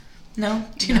No?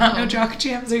 Do you not know Jock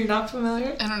Jams? Are you not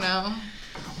familiar? I don't know.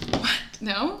 What?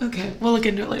 No? Okay, we'll look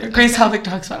into it later. Grace Helbig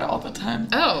talks about it all the time.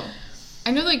 Oh.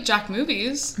 I know, like, Jock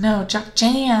movies. No, Jock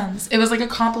Jams. It was like a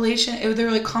compilation. They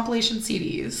were like compilation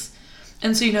CDs.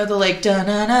 And so, you know, the like, but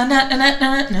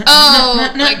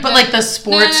like the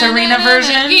sports arena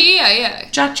version. Yeah.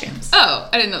 Jock Jams. Oh,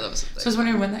 I didn't know that was. So I was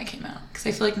wondering when that came out. Because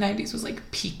I feel like 90s was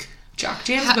like peak Jock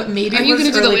Jams, but maybe are you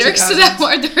going to do the lyrics 2000s. To that?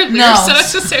 Are there lyrics no. to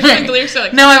us to say like lyrics are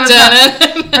like, no, I was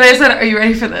not. But I said, are you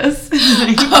ready for this?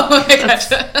 Oh my gosh.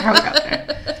 That's how we got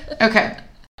there. Okay.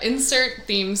 Insert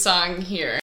theme song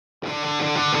here.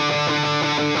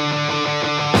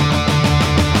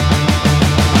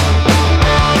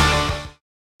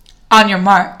 On your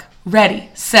mark, ready,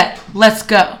 set, let's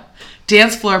go.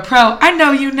 Dance floor pro, I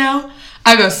know you know.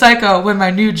 I go psycho when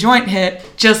my new joint hit.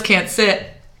 Just can't sit.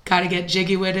 Gotta get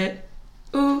jiggy with it.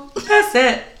 Ooh, that's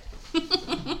it.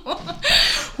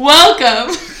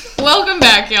 Welcome. Welcome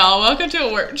back, y'all. Welcome to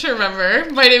A Work to Remember.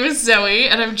 My name is Zoe,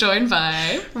 and I'm joined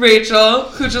by... Rachel,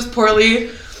 who just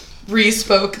poorly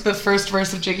re-spoke the first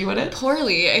verse of Jiggy with It.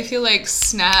 Poorly. I feel like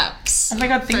snaps. Oh my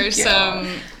god, thank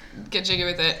you. Get jiggy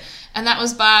with it. And that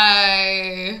was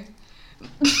by...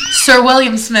 Sir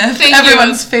William Smith,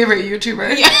 everyone's favorite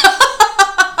YouTuber. Yeah.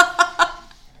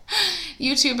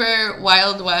 YouTuber,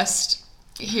 Wild West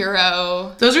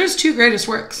hero. Those are his two greatest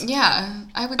works. Yeah,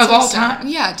 I would say so. Of all time.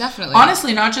 Yeah, definitely.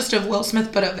 Honestly, not just of Will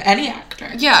Smith, but of any actor.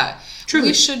 Yeah. Truly.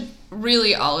 We should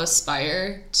really all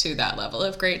aspire to that level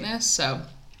of greatness. So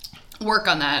work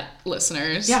on that,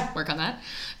 listeners. Yeah. Work on that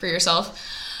for yourself.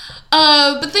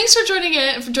 But thanks for joining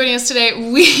us today.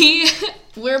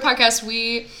 We're a podcast.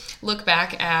 We look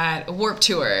back at Warped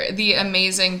Tour, the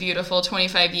amazing, beautiful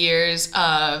 25 years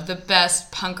of the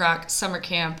best punk rock summer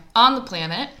camp on the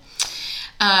planet.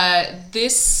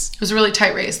 It was a really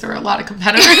tight race. There were a lot of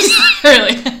competitors.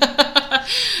 Really.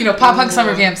 You know, pop punk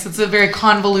summer camps, it's a very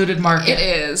convoluted market. It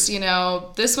is. You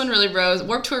know, this one really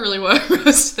Warped Tour really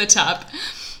rose to the top.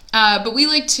 But we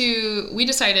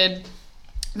decided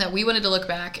that we wanted to look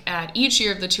back at each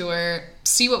year of the tour,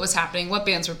 see what was happening, what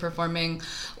bands were performing,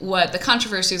 what the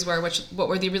controversies were, what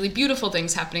were the really beautiful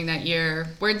things happening that year,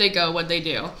 where'd they go, what'd they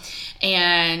do.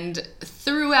 And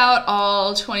throughout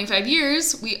all 25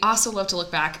 years, we also love to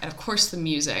look back at, of course, the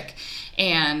music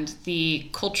and the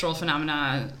cultural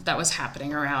phenomena that was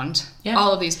happening around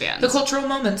all of these bands. The cultural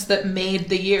moments that made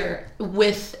the year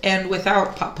with and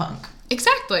without pop punk.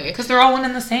 Exactly. Because they're all one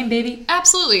and the same, baby.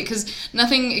 Absolutely, because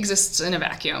nothing exists in a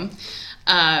vacuum.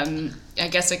 I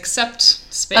guess except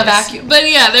space. A vacuum. But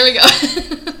yeah, there we go.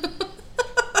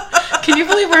 Can you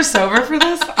believe we're sober for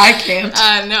this? I can't.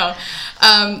 No.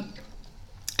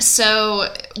 So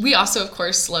we also, of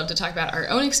course, love to talk about our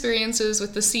own experiences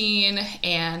with the scene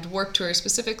and Warped Tour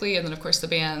specifically, and then, of course, the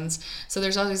bands. So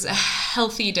there's always a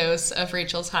healthy dose of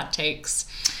Rachel's hot takes.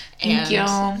 Thank you.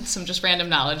 Some just random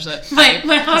knowledge that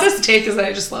my hottest take is that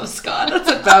I just love ska. That's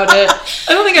about it.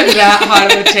 I don't think I'm that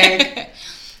hot of a take.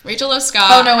 Rachel loves ska.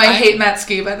 Oh no, I hate Matt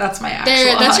Skiba. That's my actual hot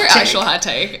take. That's your actual hot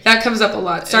take. That comes up a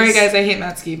lot. Sorry guys, I hate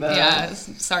Matt Skiba. Yeah,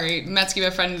 sorry. Matt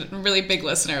Skiba, friend, really big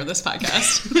listener of this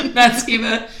podcast. Matt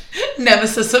Skiba,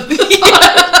 nemesis of the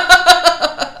pod.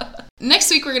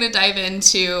 Next week, we're going to dive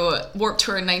into Warped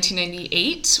Tour in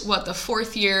 1998, what the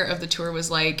fourth year of the tour was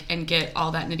like, and get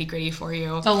all that nitty-gritty for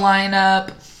you. The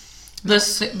lineup,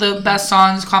 the best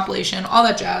songs, compilation, all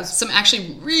that jazz. Some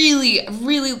actually really,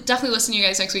 really definitely listen to you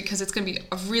guys next week, because it's going to be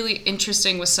really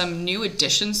interesting with some new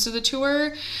additions to the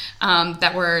tour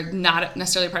that were not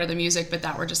necessarily part of the music, but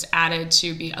that were just added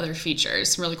to be other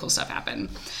features. Some really cool stuff happened.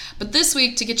 But this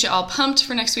week, to get you all pumped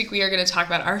for next week, we are going to talk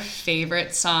about our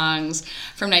favorite songs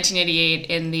from 1988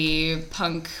 in the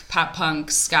punk, pop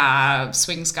punk, ska,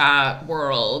 swing ska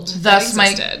world. Thus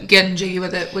my Getting Jiggy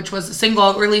With It, which was a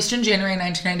single released in January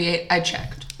 1998. I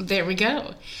checked. There we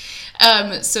go.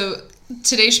 So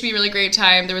today should be a really great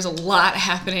time. There was a lot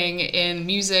happening in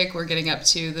music. We're getting up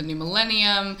to the new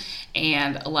millennium,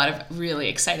 and a lot of really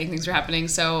exciting things are happening.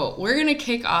 So we're going to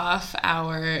kick off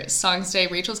our songs today.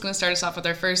 Rachel's going to start us off with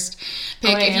our first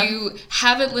pick. If you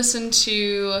haven't listened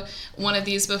to one of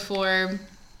these before,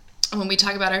 when we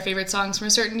talk about our favorite songs from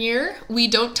a certain year, we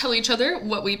don't tell each other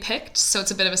what we picked, so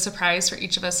it's a bit of a surprise for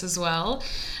each of us as well.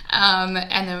 And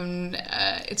then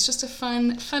it's just a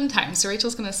fun time. So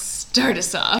Rachel's going to start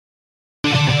us off.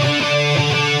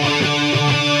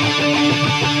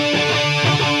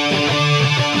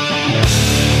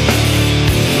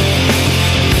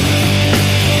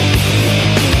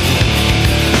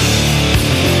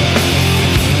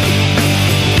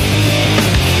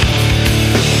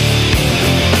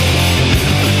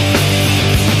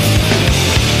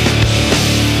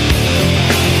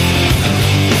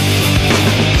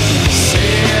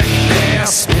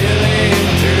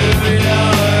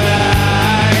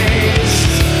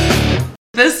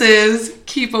 this is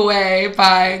Keep Away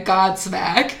by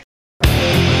Godsmack.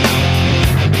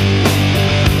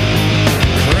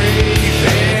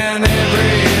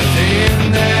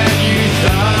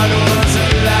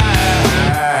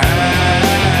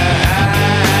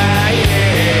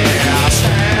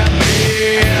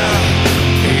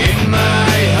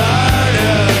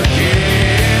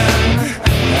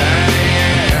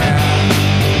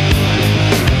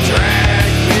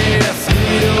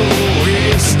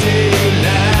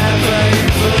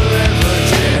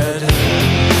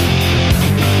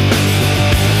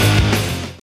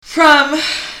 From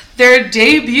their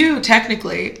debut,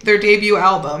 technically, their debut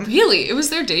album. Really? It was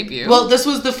their debut? Well, this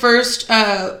was the first,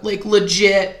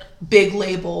 legit big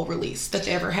label release that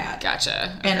they ever had.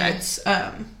 Gotcha. Okay. And it's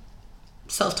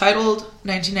self-titled,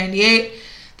 1998.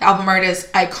 The album art is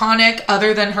iconic.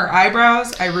 Other than her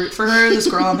eyebrows, I root for her. This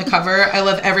girl on the cover, I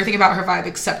love everything about her vibe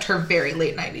except her very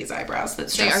late 90s eyebrows that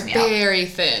stress me out. They are very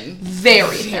thin.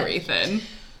 Very thin.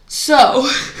 So...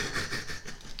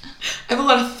 I have a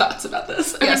lot of thoughts about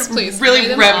this. Yes, please. Really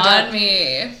revved on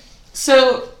me.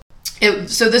 So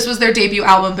this was their debut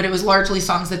album, but it was largely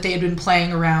songs that they had been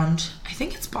playing around. I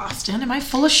think it's Boston. Am I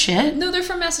full of shit? No, they're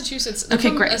from Massachusetts. They're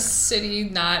from a city,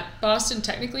 not Boston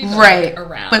technically, but right.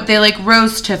 Around. But they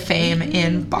rose to fame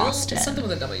in Boston. Something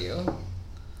with a W.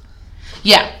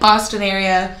 Yeah, Boston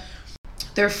area.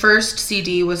 Their first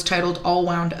CD was titled All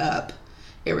Wound Up.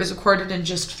 It was recorded in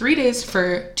just 3 days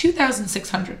for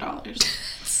 $2,600.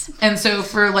 And so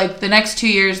for the next 2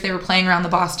 years, they were playing around the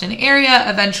Boston area.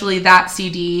 Eventually, that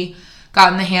CD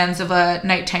got in the hands of a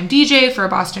nighttime DJ for a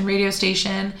Boston radio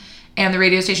station. And the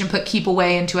radio station put Keep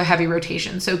Away into a heavy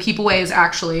rotation. So Keep Away is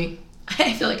actually,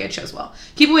 I feel like I chose well.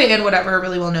 Keep Away and Whatever are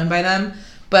really well known by them.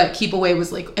 But Keep Away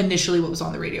was initially what was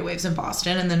on the radio waves in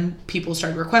Boston. And then people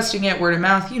started requesting it, word of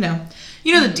mouth, you know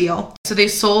the deal. So they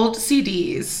sold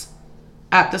CDs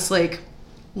at this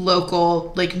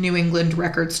local New England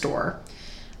record store.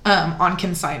 On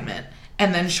consignment.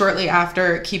 And then shortly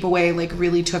after, Keep Away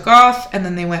really took off, and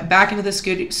then they went back into the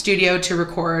studio to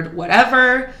record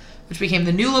Whatever, which became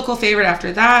the new local favorite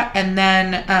after that. And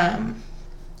then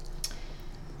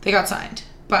they got signed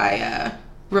by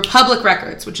Republic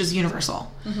Records, which is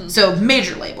Universal. Mm-hmm. So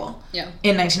major label. Yeah.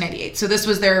 In 1998. So this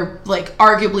was their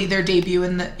arguably their debut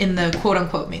in the quote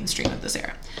unquote mainstream of this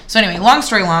era. So anyway, long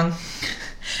story long,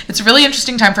 it's a really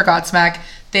interesting time for Godsmack.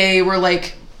 They were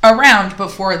around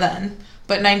before then,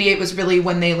 but 98 was really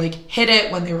when they hit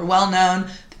it, when they were well known.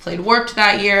 They played Warped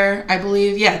that year, I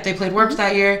believe. Yeah, they played Warped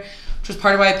that year, which was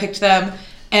part of why I picked them.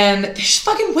 And they just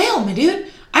fucking wail, my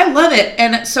dude. I love it.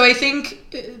 And so I think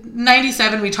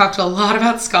 97 we talked a lot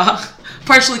about ska,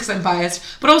 partially because I'm biased,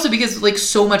 but also because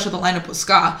so much of the lineup was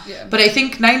ska. Yeah. But I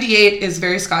think 98 is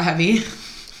very ska heavy.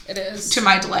 It is. To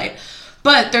my delight.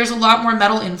 But there's a lot more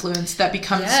metal influence that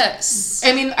becomes... Yes.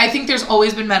 I mean, I think there's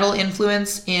always been metal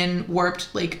influence in Warped,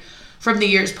 from the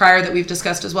years prior that we've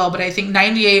discussed as well. But I think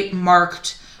 98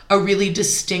 marked a really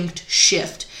distinct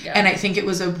shift. Yeah. And I think it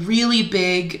was a really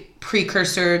big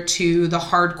precursor to the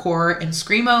hardcore and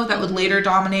screamo that would later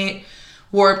dominate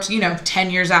Warped, 10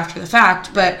 years after the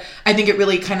fact. But I think it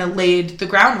really kind of laid the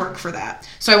groundwork for that.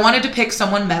 So I wanted to pick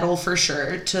someone metal for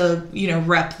sure to,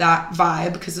 rep that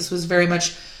vibe, because this was very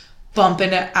much...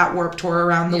 bumping at Warped Tour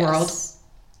around the world.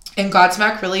 And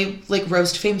Godsmack really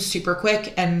rose to fame super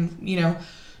quick and,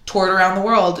 toured around the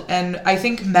world. And I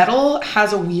think metal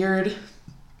has a weird...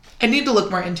 I need to look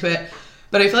more into it,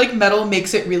 but I feel like metal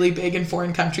makes it really big in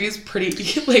foreign countries. Pretty,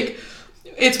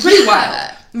 it's pretty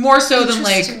wild. More so than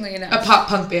a pop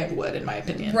punk band would, in my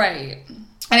opinion. Right.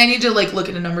 And I need to look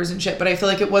into numbers and shit, but I feel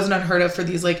like it wasn't unheard of for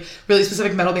these really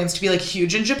specific metal bands to be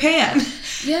huge in Japan.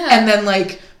 Yeah. And then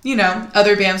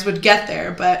other bands would get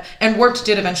there, and Warped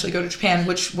did eventually go to Japan,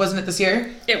 which wasn't it this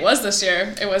year? It was this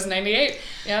year. It was 98.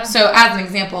 Yeah. So as an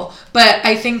example, but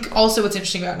I think also what's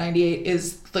interesting about 98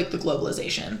 is the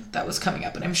globalization that was coming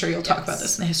up, and I'm sure you'll talk about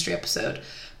this in the history episode.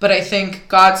 But I think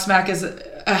Godsmack is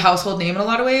a household name in a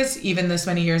lot of ways, even this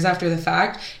many years after the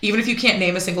fact. Even if you can't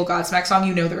name a single Godsmack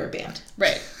song, they're a band.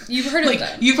 Right. You've heard of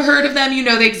them. You've heard of them.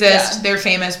 They exist. Yeah. They're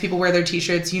famous. People wear their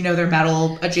t-shirts. They're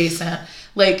metal adjacent.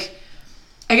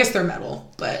 I guess they're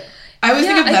metal, but I always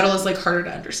think of metal as harder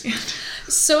to understand.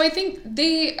 So I think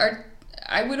they are.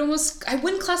 I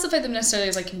wouldn't classify them necessarily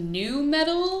as new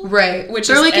metal, right? Which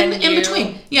they're is in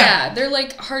between. Yeah, they're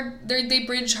hard. They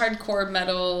bridge hardcore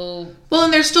metal. Well,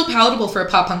 and they're still palatable for a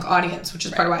pop punk audience, which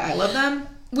is part of why I love them.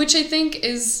 Which I think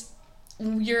is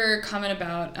your comment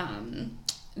about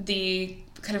the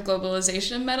kind of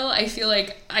globalization of metal. I feel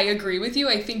like I agree with you.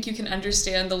 I think you can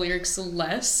understand the lyrics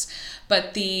less,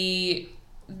 but the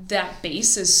that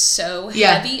bass is so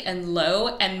heavy and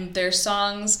low, and their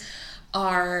songs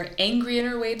are angry in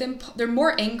a way they're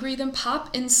more angry than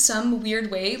pop in some weird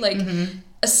way. Like, and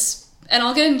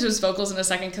I'll get into his vocals in a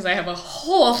second because I have a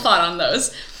whole thought on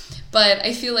those. But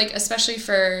I feel like, especially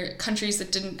for countries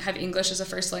that didn't have English as a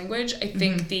first language, I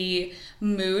think the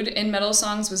mood in metal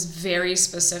songs was very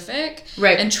specific.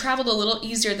 Right. And traveled a little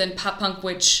easier than pop punk,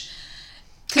 which...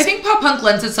 I think pop punk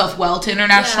lends itself well to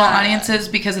international audiences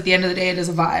because at the end of the day, it is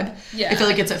a vibe. Yeah. I feel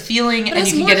like it's a feeling and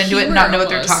you can get into it and not know what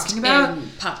they're talking about. In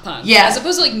pop punk. Yeah. As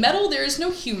opposed to like metal, there is no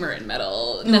humor in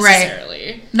metal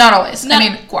necessarily. Right. Not always. I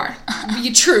mean, Gwar.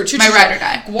 True. My ride or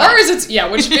die. Gwar is its,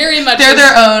 which very much they're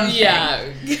their own thing. Yeah.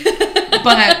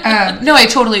 But, no, I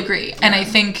totally agree. And I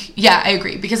think, I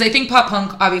agree. Because I think pop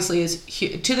punk obviously is,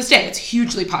 to this day, it's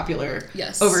hugely popular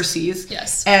overseas.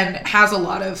 Yes. And has a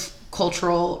lot of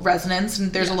cultural resonance,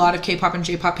 and there's a lot of K-pop and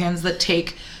J-pop bands that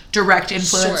take direct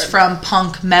influence from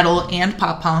punk, metal, and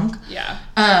pop punk. Yeah.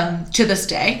 To this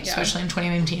day, especially in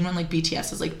 2019 when like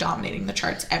BTS is like dominating the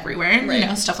charts everywhere,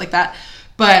 and stuff like that.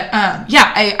 But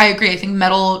I agree. I think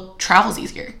metal travels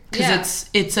easier because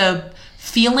it's a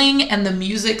feeling, and the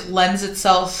music lends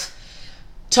itself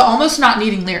to almost not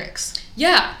needing lyrics.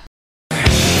 Yeah.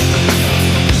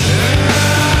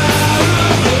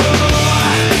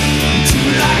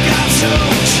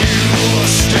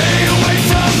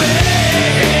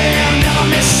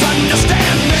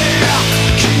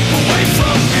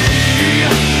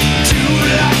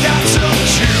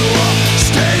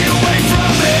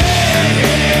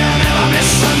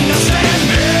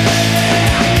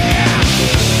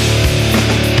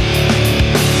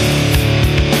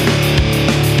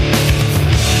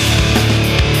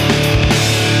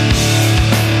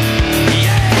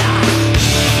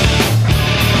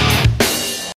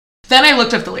 Then I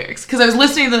looked up the lyrics because I was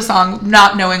listening to the song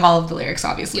not knowing all of the lyrics,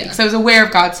 obviously. Because I was aware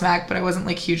of Godsmack, but I wasn't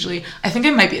like hugely... I think I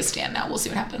might be a stan now. We'll see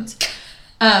what happens.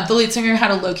 The lead singer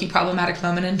had a low-key problematic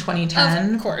moment in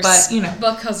 2010. Of course. But,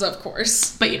 Because of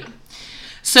course. But,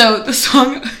 So the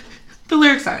song... the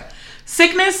lyrics are...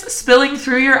 Sickness spilling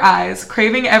through your eyes,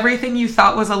 craving everything you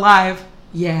thought was alive.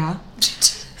 Yeah.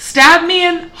 Stab me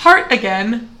in heart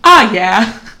again. Ah,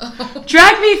 yeah.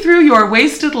 Drag me through your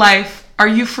wasted life. Are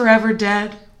you forever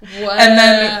dead? What? And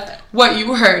then what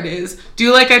you heard is,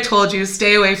 do like I told you,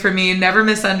 stay away from me, never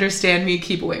misunderstand me,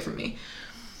 keep away from me.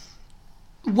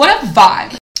 What a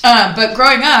vibe. But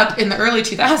growing up in the early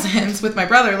 2000s with my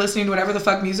brother, listening to whatever the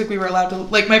fuck music we were allowed to,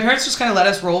 like, my parents just kind of let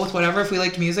us roll with whatever. If we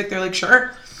liked music, they're like,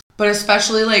 sure. But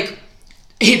especially, like,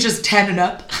 ages 10 and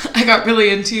up, I got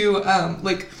really into,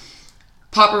 like,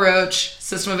 Papa Roach,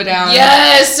 System of a Down.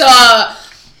 Yes!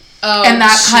 And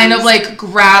that kind of, like,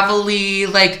 gravelly,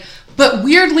 like... but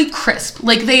weirdly crisp.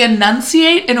 Like, they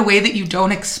enunciate in a way that you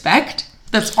don't expect.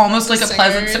 That's almost like a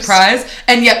pleasant surprise.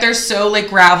 And yet they're so, like,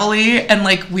 gravelly and,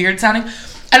 like, weird sounding.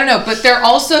 I don't know, but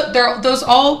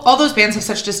all those bands have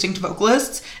such distinct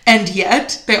vocalists, and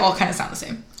yet they all kind of sound the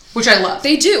same, which I love.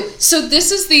 They do. So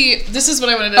this is what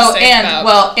I wanted to say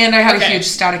about. And I had a huge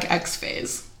Static X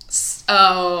phase.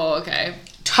 Oh, okay.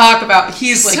 Talk about,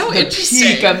 he's, like, so the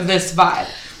peak of this vibe.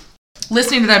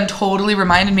 Listening to them totally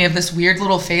reminded me of this weird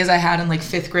little phase I had in like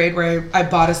 5th grade where I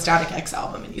bought a Static X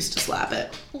album and used to slap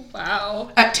it.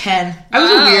 Wow. At 10. I was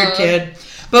a weird kid.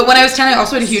 But when I was 10, I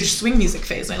also had a huge swing music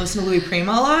phase. I listened to Louis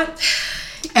Prima a lot.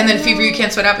 And then Fever You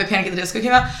Can't Sweat Out by Panic at the Disco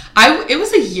came out. It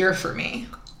was a year for me.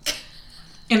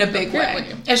 In a big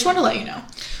way. I just wanted to let you know.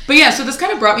 But yeah, so this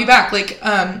kind of brought me back. Like,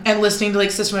 and listening to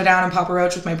like System of a Down and Papa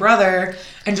Roach with my brother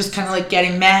and just kind of like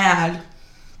getting mad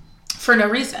for no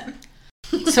reason.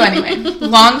 So anyway,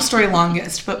 long story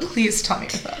longest, but please tell me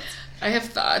your thoughts. I have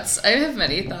thoughts. I have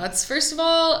many thoughts. First of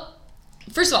all,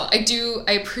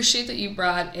 I appreciate that you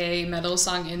brought a metal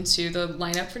song into the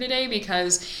lineup for today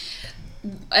because,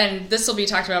 and this will be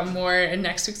talked about more in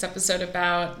next week's episode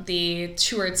about the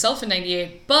tour itself in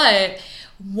 '98, but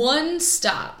one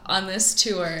stop on this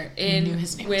tour in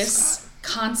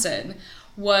Wisconsin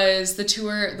was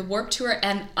the Warped Tour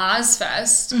and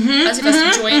Ozfest.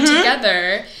 Ozfest joined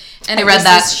together. And it was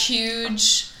this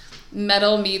huge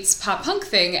metal meets pop punk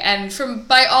thing. And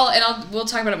we'll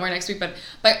talk about it more next week, but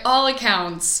by all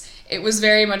accounts, it was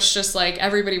very much just like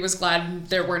everybody was glad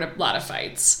there weren't a lot of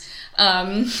fights.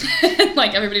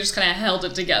 Like everybody just kind of held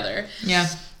it together. Yeah.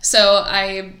 So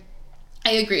I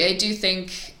agree. I do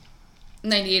think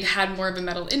 '98 had more of a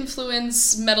metal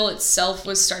influence. Metal itself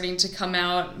was starting to come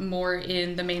out more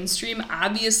in the mainstream,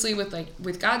 obviously with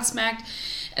Godsmack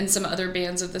and some other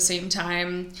bands at the same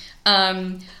time.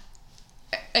 I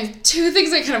have two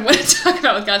things I kind of want to talk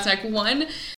about with Godsmack. One,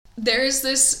 there's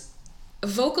this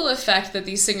vocal effect that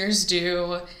these singers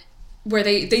do where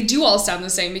they do all sound the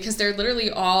same because they're literally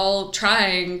all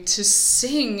trying to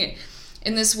sing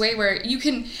in this way where you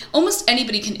can, almost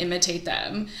anybody can imitate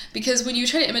them, because when you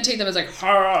try to imitate them, it's like,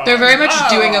 they're very much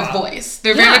doing a voice.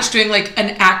 They're very much doing like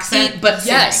an accent, but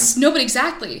singing. Yes, no, but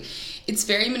exactly. It's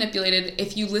very manipulated.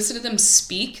 If you listen to them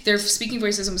speak, their speaking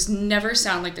voices almost never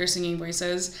sound like their singing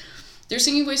voices. Their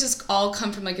singing voices all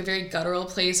come from like a very guttural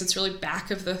place. It's really back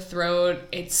of the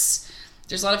throat. There's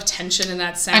a lot of tension in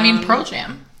that sound. I mean, Pearl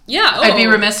Jam. Yeah. I'd be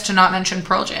remiss to not mention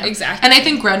Pearl Jam. Exactly. And I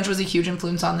think grunge was a huge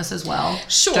influence on this as well.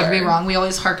 Sure. Don't get me wrong. We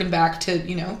always harken back to,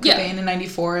 Cobain in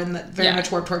 94, and very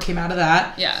much Warped Tour came out of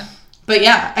that. Yeah. But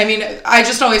yeah, I mean, I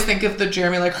just always think of the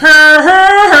Jeremy like, her.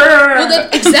 Well,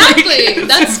 exactly.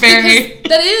 That's very...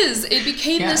 That is. It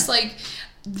became this like,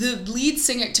 the lead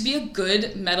singer, to be a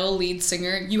good metal lead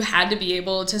singer, you had to be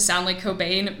able to sound like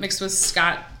Cobain mixed with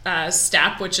Scott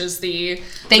Stapp, which is the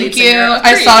Thank you.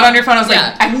 I saw it on your phone. I was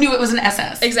like, I knew it was an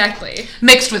SS. Exactly.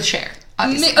 Mixed with Cher.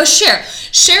 Cher.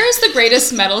 Cher is the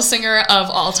greatest metal singer of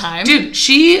all time. Dude,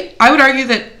 I would argue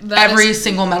that every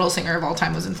single metal singer of all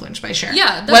time was influenced by Cher.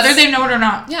 Yeah. Whether they know it or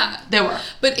not. Yeah. They were.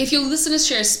 But if you listen to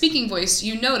Cher's speaking voice,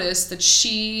 you notice that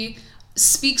she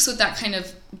speaks with that kind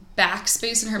of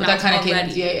backspace in her mouth that kind already. of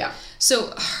cadence. Yeah.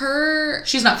 So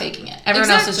she's not faking it. Everyone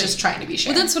else is just trying to be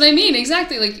Cher. Well, that's what I mean.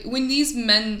 Exactly. Like when these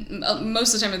men,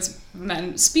 most of the time it's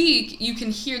men speak, you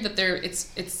can hear that their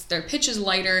pitch is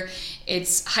lighter,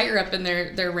 it's higher up in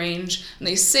their range, and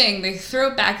they sing, they throw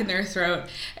it back in their throat,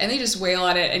 and they just wail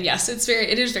on it. And yes, it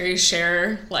is very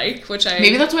Cher-like, which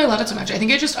maybe that's why I love it so much. I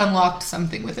think it just unlocked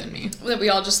something within me that we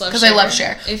all just love. Because I love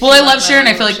Cher. Well, I love Cher, and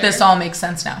I feel like this all makes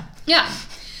sense now. Yeah.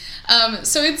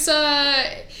 So it's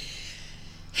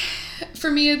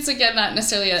for me, it's again not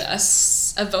necessarily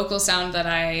a vocal sound that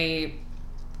I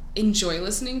enjoy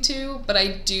listening to, but I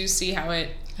do see how it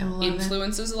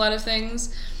influences a lot of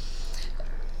things.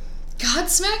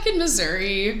 Godsmack in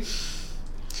Missouri.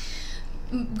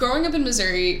 Growing up in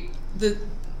Missouri, the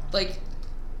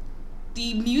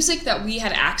music that we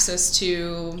had access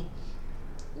to,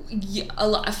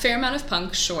 a fair amount of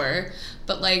punk, sure,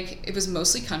 but like it was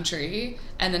mostly country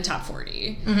and then top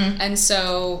 40. Mm-hmm. And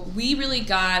so we really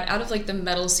got out of like the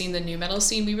metal scene, the new metal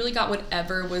scene, we really got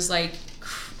whatever was like,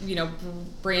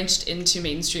 branched into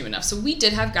mainstream enough. So we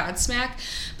did have Godsmack,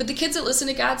 but the kids that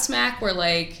listened to Godsmack were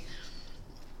like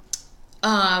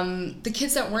the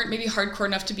kids that weren't maybe hardcore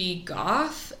enough to be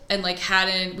goth and like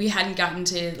we hadn't gotten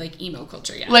to like emo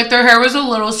culture yet. Like their hair was a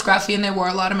little scruffy and they wore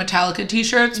a lot of Metallica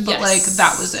t-shirts, but like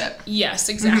that was it. Yes,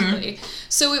 exactly. Mm-hmm.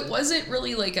 So it wasn't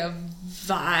really like a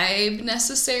vibe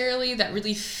necessarily that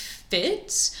really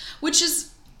fit, which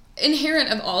is inherent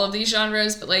of all of these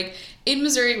genres, but like in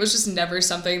Missouri it was just never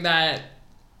something that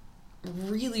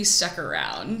really stuck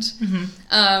around.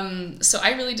 Mm-hmm. So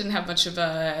I really didn't have much of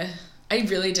I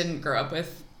really didn't grow up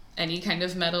with any kind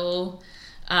of metal,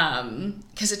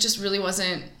 because it just really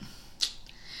wasn't,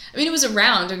 I mean, it was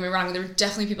around, don't get me wrong, there were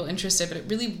definitely people interested, but it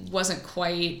really wasn't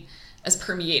quite as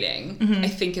permeating, mm-hmm. I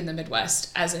think, in the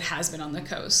Midwest as it has been on the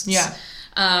coast. Yeah.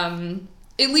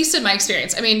 At least in my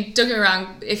experience. I mean, don't get me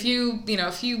wrong, if you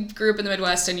grew up in the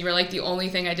Midwest and you were like, the only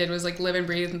thing I did was like live and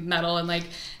breathe metal and like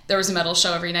there was a metal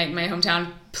show every night in my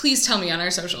hometown, please tell me on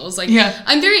our socials. Like, yeah.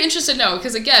 I'm very interested to know,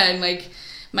 because again, like,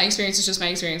 my experience is just my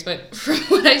experience, but from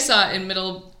what I saw in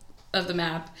middle of the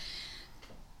map,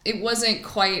 it wasn't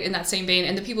quite in that same vein.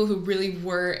 And the people who really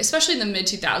were, especially in the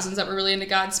mid-2000s that were really into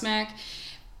Godsmack,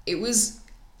 it was,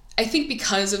 I think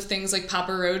because of things like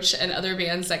Papa Roach and other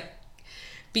bands that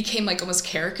became like almost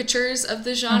caricatures of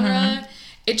the genre, mm-hmm.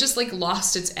 it just like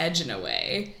lost its edge in a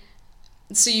way.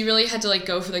 So you really had to like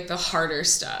go for like the harder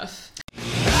stuff.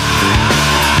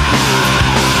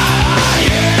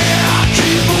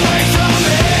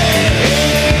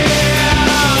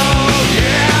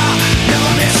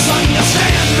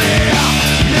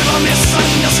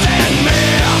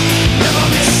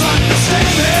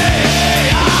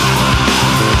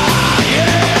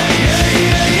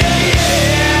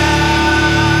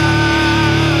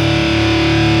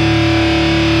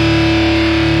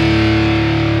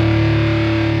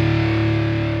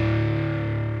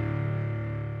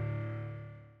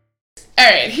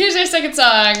 Alright, here's our second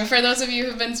song. For those of you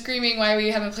who've been screaming why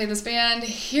we haven't played this band,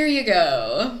 here you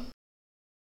go.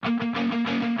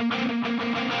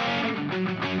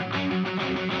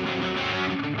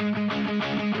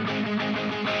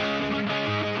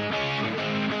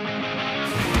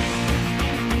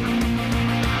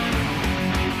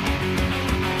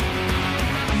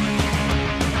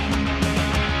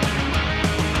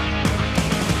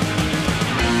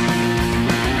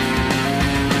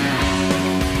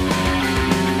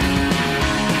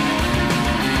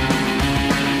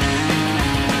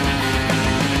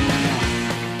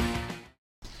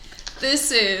 this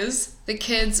is The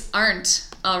Kids Aren't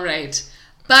Alright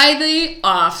by The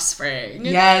Offspring.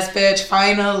 Yes, bitch,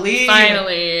 finally.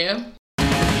 Finally. When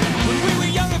we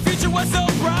were young, the future was so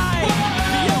bright.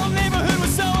 The old neighborhood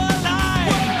was so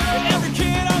alive. And every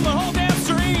kid on the whole damn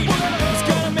street was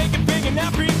gonna make it big and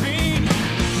not repeat.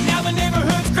 Now the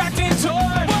neighborhood's cracked and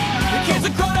torn. The kids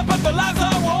are grown up, but their lives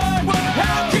are worn.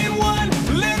 How can one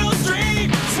little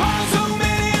street swallow so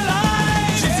many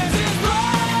lives? Chances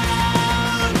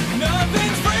grown,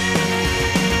 nothing's free.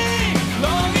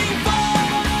 Longing for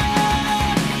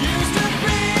used to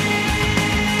be.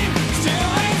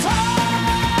 Still ain't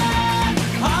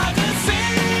hard to see.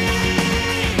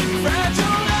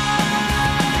 Fragile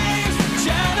lives,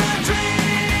 shattered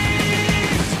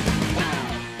dreams.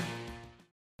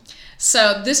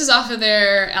 So this is off of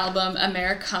their album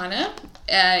Americana.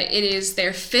 It is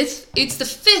their it's the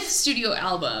fifth studio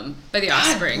album by The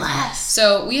Offspring. bless.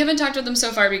 So we haven't talked about them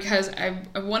so far because I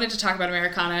wanted to talk about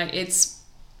Americana. It's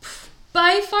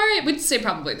by far, I would say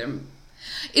probably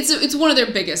it's one of their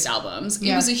biggest albums.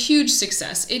 Yeah. It was a huge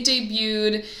success. It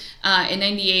debuted in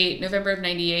 98, November of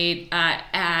 98,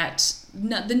 at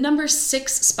the number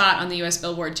 6 spot on the US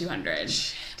Billboard 200,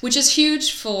 which is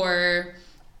huge for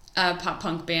a pop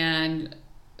punk band.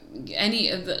 Any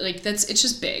of the, it's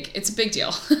just big. It's a big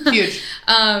deal. Huge.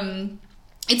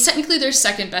 It's technically their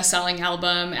second best-selling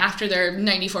album after their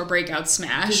 94 breakout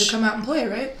smash. Did you come out and play,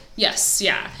 right? Yes,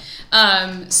 yeah.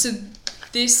 So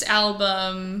this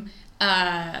album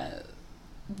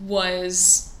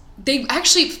they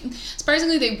actually,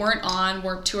 surprisingly, they weren't on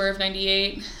Warped Tour of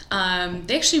 98.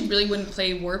 They actually really wouldn't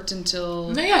play Warped until...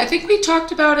 No, yeah, I think we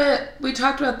talked about it. We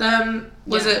talked about them.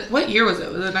 Yeah. What year was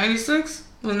it? Was it 96?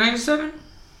 Was it 97?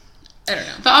 I don't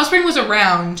know. The Offspring was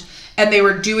around, and they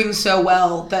were doing so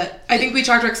well that I think we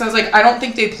talked about it because I was like, I don't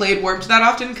think they played Warped that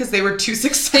often because they were too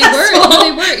successful.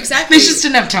 They were, exactly. They just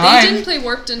didn't have time. They didn't play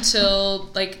Warped until,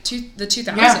 the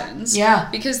 2000s. Yeah.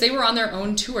 Because they were on their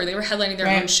own tour. They were headlining their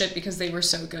Right. own shit because they were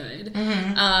so good.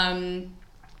 And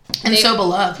so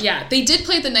beloved. Yeah, they did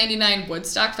play the 99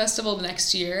 Woodstock Festival the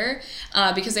next year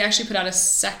because they actually put out a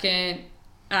second...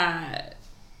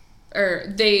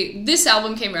 this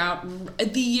album came out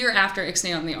the year after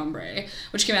Ixnay on the Hombre,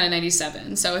 which came out in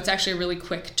 97. So it's actually a really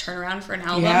quick turnaround for an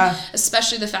album. Yeah.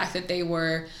 Especially the fact that they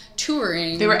were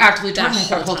touring. They were actively that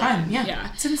touring the whole time.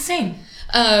 Yeah. It's insane.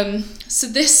 So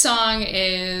this song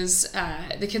is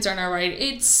The Kids Aren't Alright.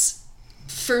 It's,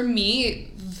 for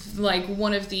me, like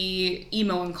one of the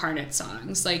emo incarnate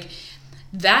songs. Like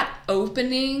that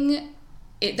opening,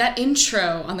 that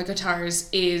intro on the guitars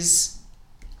is...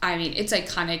 I mean, it's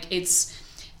iconic.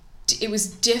 It was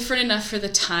different enough for the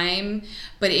time,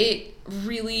 but it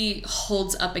really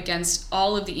holds up against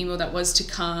all of the emo that was to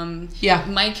come. Yeah.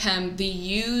 Mike Hem, The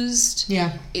Used.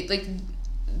 Yeah.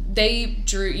 They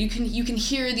drew. You can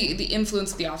hear the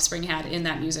influence that The Offspring had in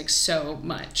that music so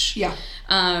much. Yeah.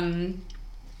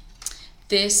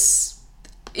 It's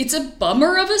a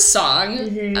bummer of a song.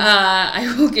 Mm-hmm.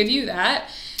 I will give you that.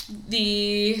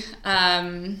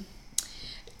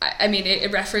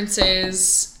 It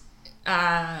references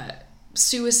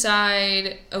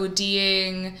suicide,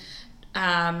 ODing,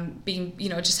 being,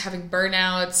 just having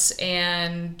burnouts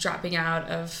and dropping out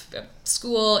of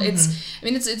school. Mm-hmm.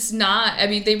 It's not,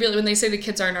 they really, when they say the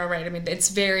kids aren't all right, it's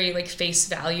very face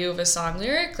value of a song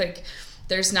lyric.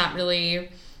 There's not really,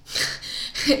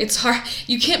 it's hard.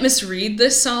 You can't misread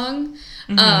this song.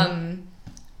 Mm-hmm.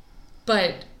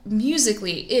 But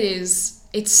musically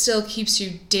it still keeps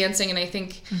you dancing, and I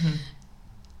think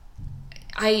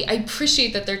I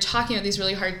appreciate that they're talking about these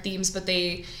really hard themes, but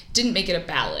they didn't make it a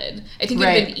ballad. I think it would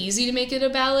have been easy to make it a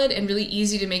ballad and really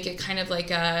easy to make it kind of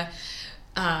like a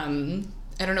I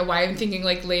don't know why I'm thinking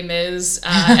like Les Mis,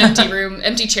 empty room,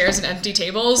 empty chairs and empty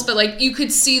tables, but you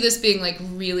could see this being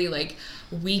really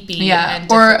weepy. Yeah, and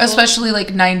or difficult. especially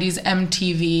 90s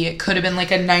MTV. It could have been a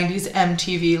 90s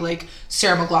MTV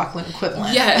Sarah McLachlan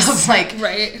equivalent of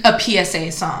right. a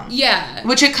PSA song. Yeah.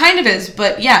 Which it kind of is,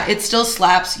 but yeah, it still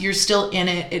slaps. You're still in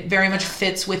it. It very much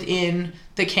fits within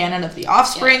the canon of The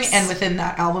Offspring, and within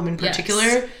that album in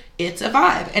particular, it's a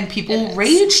vibe, and people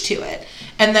rage to it.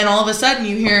 And then all of a sudden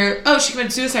you hear, oh, she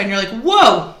committed suicide, and you're like,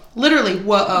 whoa, literally,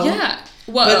 whoa. Yeah.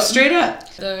 Whoa. But straight up.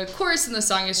 The chorus in the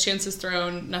song is chances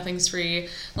thrown, nothing's free,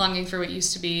 longing for what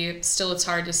used to be, still it's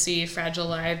hard to see, fragile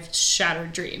lives,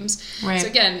 shattered dreams. Right. So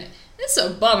again, it's a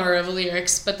bummer of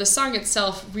lyrics, but the song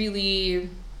itself really,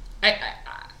 I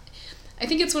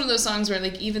think it's one of those songs where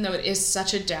even though it is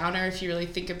such a downer, if you really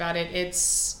think about it,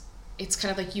 it's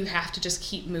kind of you have to just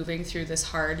keep moving through this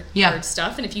hard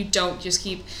stuff, and if you don't just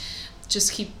keep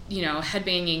just keep,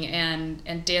 headbanging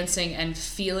and dancing and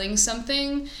feeling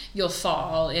something, you'll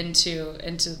fall into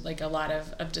like a lot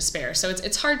of despair. So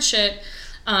it's hard shit,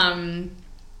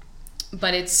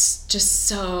 but it's just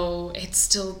so, it's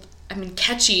still,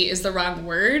 catchy is the wrong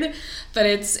word, but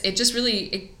it just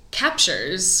really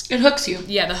captures. It hooks you.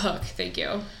 Yeah, the hook. Thank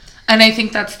you. And I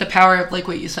think that's the power of, like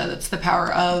what you said, it's the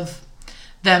power of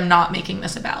them not making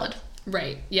this a ballad.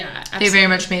 Right, yeah, absolutely. They very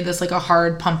much made this like a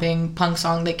hard pumping punk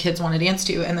song that kids want to dance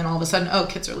to, and then all of a sudden,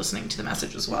 kids are listening to the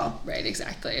message as well. Right,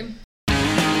 exactly.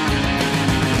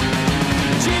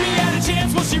 Jamie had a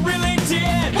chance, well she really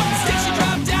did. Instead she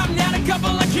dropped out and had a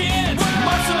couple of kids.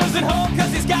 Marcel lives at home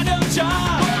cause he's got no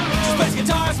job. Just plays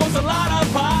guitar, smokes a lot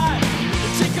of pot.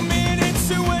 The chick committed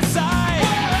suicide.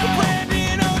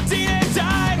 Brandon O'Dean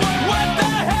died. What the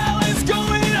hell is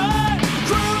going on?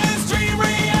 Cruise dream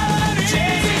reality.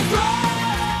 Jesus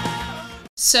Christ.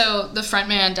 So the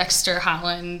frontman Dexter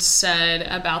Holland said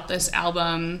about this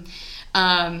album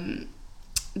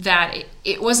that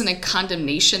it wasn't a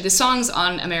condemnation. The songs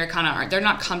on Americana they're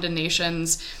not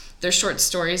condemnations. They're short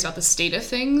stories about the state of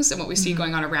things and what we see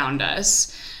going on around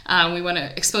us. We want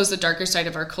to expose the darker side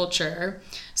of our culture.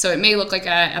 So it may look like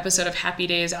an episode of Happy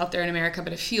Days out there in America,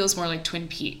 but it feels more like Twin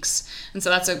Peaks. And so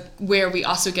that's where we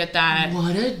also get that.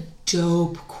 What a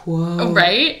dope quote.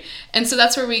 Right? And so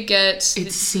that's where we get.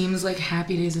 It seems like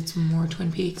Happy Days, it's more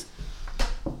Twin Peaks.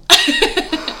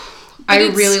 I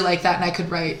really like that, and I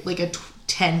could write like a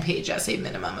 10-page essay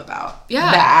minimum about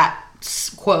that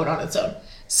quote on its own.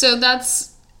 So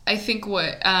that's, I think,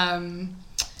 what... and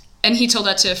he told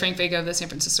that to Frank Vega of the San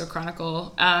Francisco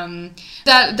Chronicle.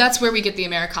 That's where we get the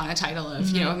Americana title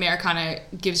of, Americana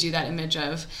gives you that image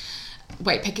of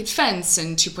white picket fence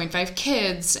and 2.5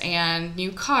 kids and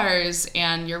new cars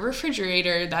and your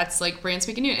refrigerator that's like brand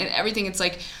spanking new and everything. It's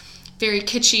like very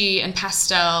kitschy and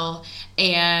pastel,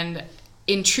 and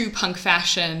in true punk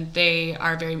fashion, they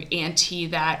are very anti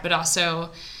that, but also,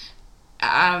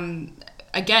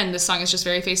 again, this song is just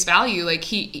very face value. Like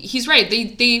he's right.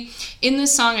 They in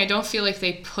this song, I don't feel like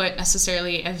they put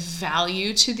necessarily a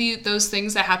value to those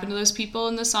things that happen to those people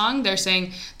in the song. They're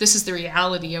saying this is the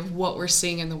reality of what we're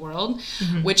seeing in the world,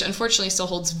 which unfortunately still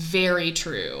holds very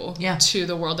true to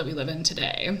the world that we live in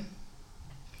today.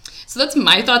 So that's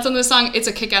my thoughts on this song. It's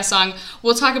a kick-ass song.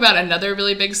 We'll talk about another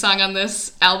really big song on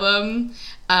this album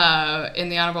in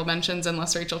the honorable mentions,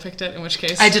 unless Rachel picked it, in which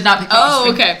case... I did not pick The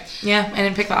Offspring. Oh, okay. Yeah, I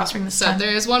didn't pick The Offspring this time. So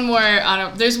there's one more...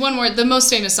 The most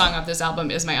famous song of this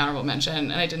album is my honorable mention,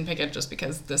 and I didn't pick it just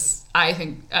because I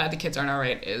think The Kids Aren't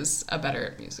Alright is a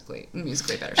better, musically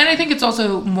better song. And I think it's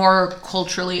also more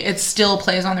culturally... It still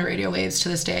plays on the radio waves to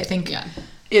this day. I think... Yeah.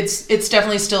 It's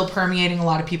definitely still permeating a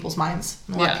lot of people's minds,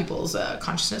 a lot of people's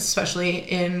consciousness, especially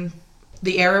in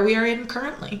the era we are in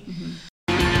currently. Mm-hmm.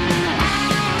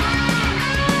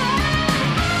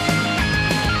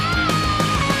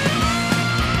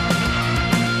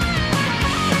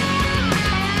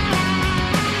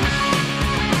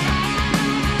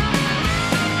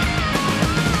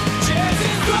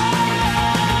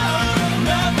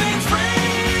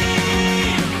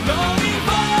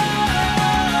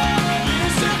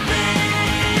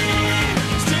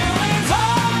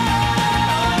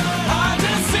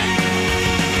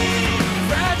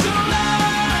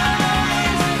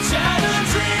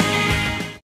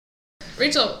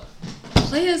 Rachel,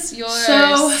 play us your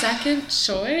second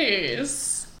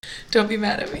choice. Don't be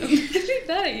mad at me. I'm be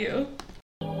mad at you.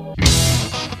 Do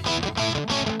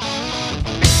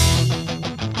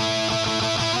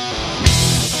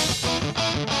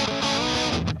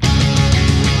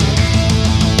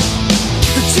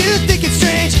you think it's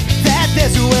strange that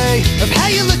there's a way of how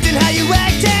you looked and how you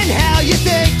act and how you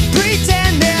think?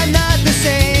 Pretend they're not the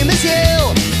same as you.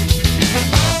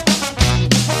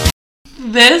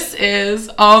 This is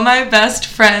All My Best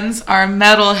Friends Are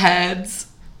Metalheads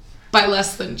by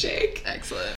Less Than Jake.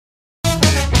 Excellent.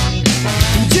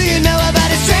 Do you know about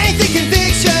his strength and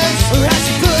convictions, or how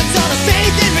she puts all her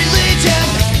faith in religion?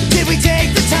 Did we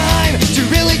take the time to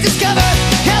really discover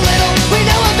how little we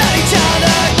know about each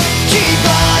other? Keep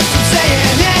us from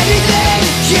saying anything,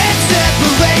 can't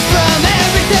separate from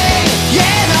everything.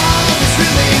 Yeah, and all this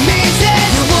really means is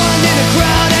you're one in a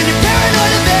crowd and you're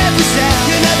paranoid of every step.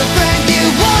 You're never friend, you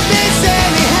want this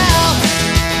anyhow.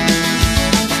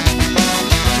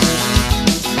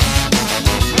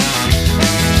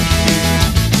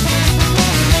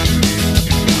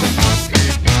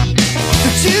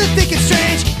 Do you think it's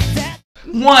strange that...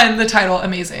 One, the title,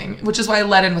 amazing, which is why I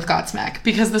led in with Godsmack,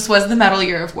 because this was the metal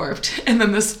year of Warped. And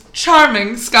then this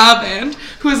charming ska band,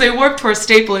 who is a Warped Tour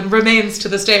staple and remains to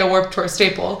this day a Warped Tour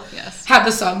staple, had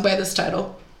the song by this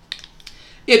title.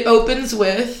 It opens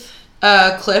with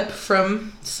a clip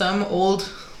from some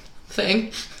old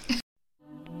thing.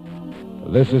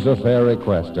 This is a fair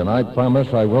request, and I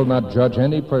promise I will not judge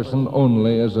any person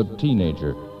only as a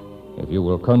teenager. If you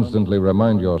will constantly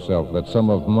remind yourself that some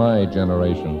of my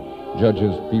generation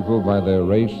judges people by their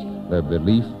race, their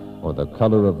belief, or the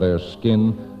color of their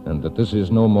skin, and that this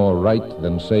is no more right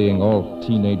than saying all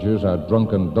teenagers are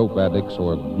drunken dope addicts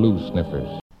or glue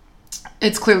sniffers.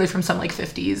 It's clearly from some, like,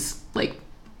 50s, like,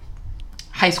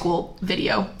 high school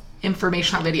video,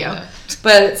 informational video. Yeah.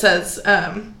 But it says,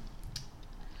 I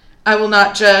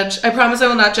promise I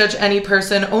will not judge any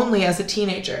person only as a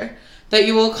teenager. That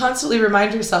you will constantly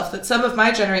remind yourself that some of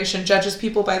my generation judges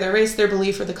people by their race, their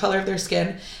belief, or the color of their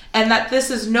skin, and that this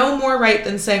is no more right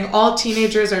than saying all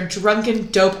teenagers are drunken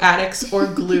dope addicts or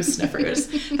glue sniffers.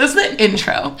 That's the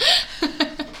intro.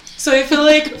 So I feel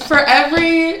like for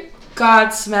every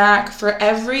Godsmack, for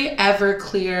every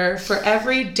Everclear, for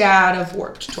every dad of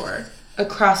Warped Tour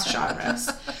across genres,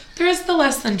 there is the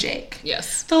Less Than Jake.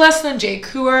 Yes. The Less Than Jake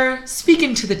who are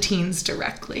speaking to the teens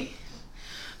directly.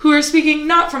 Who are speaking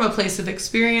not from a place of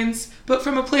experience, but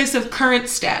from a place of current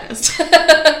status.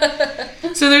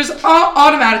 So there's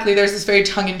automatically this very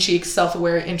tongue-in-cheek,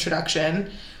 self-aware introduction,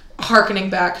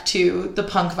 hearkening back to the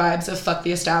punk vibes of fuck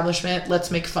the establishment, let's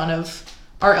make fun of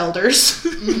our elders.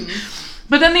 Mm-hmm.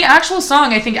 But then the actual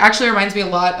song, I think, actually reminds me a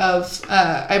lot of,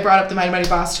 I brought up the Mighty Mighty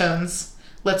Boss Tones,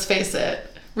 Let's Face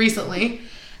It, recently.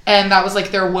 And that was,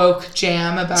 like, their woke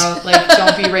jam about, like,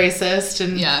 don't be racist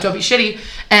and don't be shitty.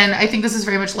 And I think this is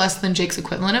very much Less Than Jake's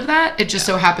equivalent of that. It just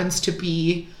so happens to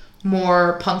be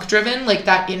more punk-driven. Like,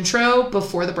 that intro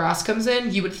before the brass comes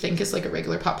in, you would think is, like, a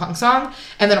regular pop-punk song.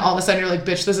 And then all of a sudden you're like,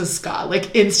 bitch, this is ska.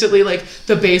 Like, instantly, like,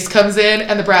 the bass comes in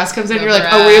and the brass comes in. And you're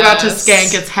like, oh, we're about to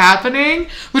skank. It's happening.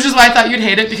 Which is why I thought you'd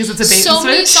hate it, because it's a bait and switch. So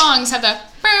many songs have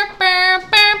that.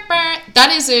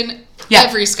 That is in... Yeah.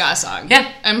 Every ska song.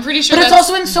 Yeah. I'm pretty sure but it's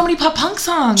also in so many pop-punk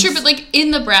songs. True, but, like,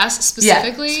 in the brass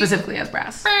specifically. Yeah, specifically as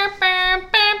brass.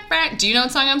 Do you know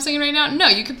what song I'm singing right now? No,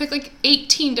 you could pick, like,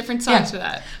 18 different songs for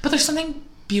that. But there's something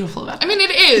beautiful about it. I mean,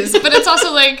 it is, but it's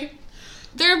also, like,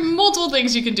 there are multiple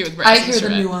things you can do with brass I hear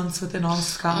instrument. the nuance within all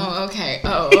ska. Oh, okay.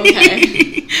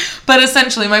 But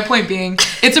essentially, my point being,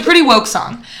 it's a pretty woke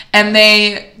song. And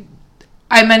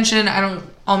I'll mention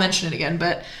it again,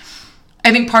 but...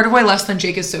 I think part of why Less Than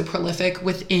Jake is so prolific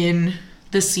within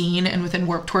the scene and within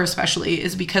Warped Tour especially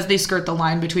is because they skirt the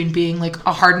line between being like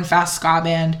a hard and fast ska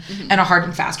band and a hard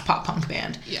and fast pop punk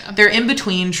band. Yeah. They're in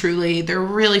between, truly. They're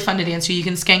really fun to dance to. You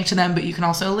can skank to them, but you can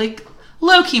also like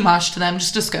low-key mosh to them,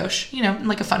 just a skosh, you know, in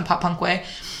like a fun pop punk way.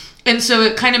 And so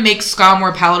it kind of makes ska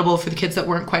more palatable for the kids that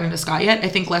weren't quite into ska yet. I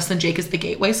think Less Than Jake is the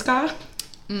gateway ska.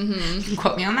 Mm-hmm. You can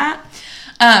quote me on that.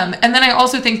 And then I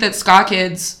also think that ska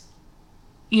kids...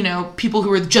 you know, people who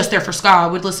were just there for ska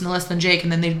would listen to Less Than Jake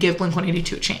and then they'd give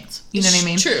Blink-182 a chance. You know what I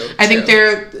mean? True. I think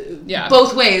they're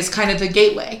both ways kind of the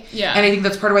gateway. Yeah. And I think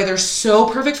that's part of why they're so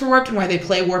perfect for Warped and why they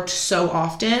play Warped so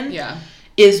often. Yeah.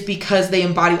 Is because they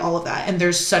embody all of that. And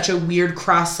there's such a weird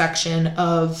cross-section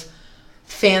of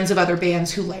fans of other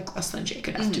bands who like Less Than Jake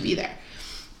enough to be there.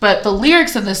 But the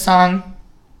lyrics of this song...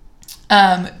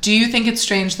 do you think it's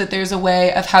strange that there's a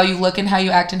way of how you look and how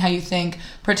you act and how you think?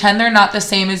 Pretend they're not the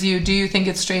same as you. Do you think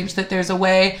it's strange that there's a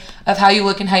way of how you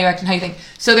look and how you act and how you think?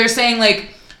 So they're saying,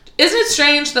 like, isn't it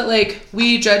strange that, like,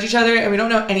 we judge each other and we don't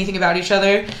know anything about each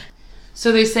other?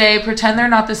 So they say, pretend they're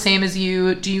not the same as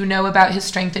you. Do you know about his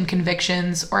strength and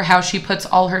convictions or how she puts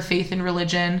all her faith in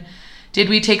religion? Did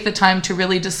we take the time to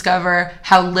really discover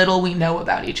how little we know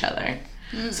about each other?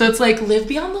 So it's like, live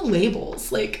beyond the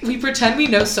labels. Like, we pretend we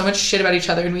know so much shit about each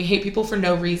other and we hate people for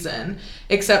no reason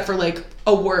except for, like,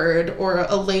 a word or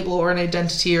a label or an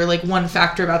identity or, like, one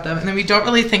factor about them. And then we don't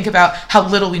really think about how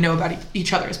little we know about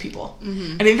each other as people.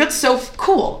 Mm-hmm. I think that's so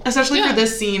cool, especially for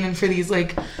this scene and for these,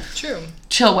 like,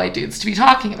 chill white dudes to be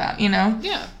talking about, you know?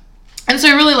 Yeah. And so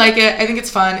I really like it. I think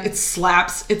it's fun. It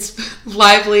slaps. It's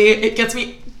lively. It gets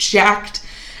me jacked.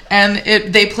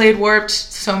 And they played Warped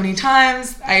so many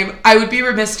times. I would be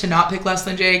remiss to not pick Less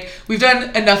Than Jake. We've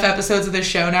done enough episodes of this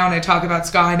show now, and I talk about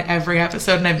ska in every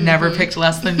episode, and I've never picked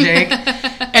Less Than Jake.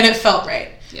 And it felt right.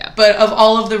 Yeah. But of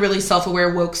all of the really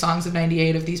self-aware woke songs of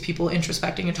 98, of these people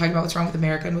introspecting and talking about what's wrong with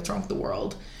America and what's wrong with the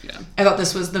world, I thought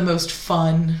this was the most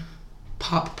fun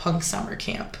pop punk summer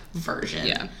camp version.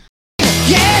 Yeah.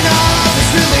 Yeah, all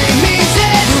this really means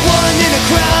it. You're one in a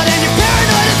crowd and you're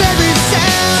paranoid of every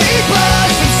sound. Keep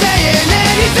us from saying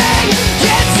anything.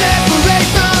 Can't separate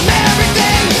from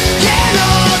everything. Yeah,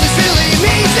 all this really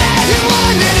means it. You're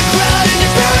one in a crowd and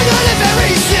you're paranoid of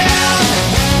every sound.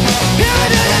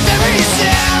 Paranoid of every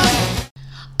sound.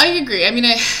 I agree. I mean,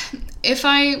 if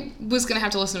I was going to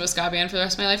have to listen to a ska band for the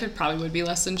rest of my life, it probably would be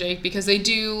Less Than Jake, because they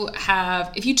do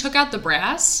have, if you took out the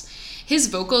brass, his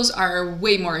vocals are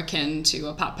way more akin to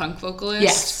a pop punk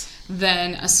vocalist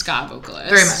than a ska vocalist.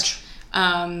 Very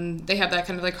much. They have that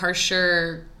kind of like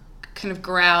harsher kind of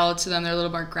growl to them. They're a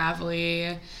little more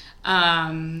gravelly.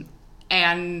 And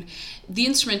the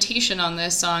instrumentation on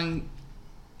this song,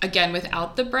 again,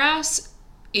 without the brass,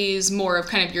 is more of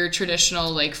kind of your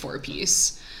traditional like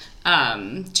 4-piece.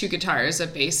 2 guitars, a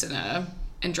bass,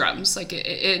 and drums. Like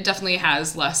it definitely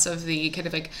has less of the kind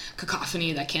of like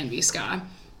cacophony that can be ska.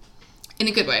 In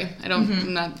a good way.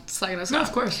 I'm not slagging us off.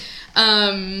 of course.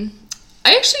 I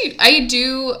agree.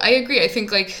 I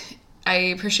think, like, I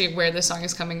appreciate where this song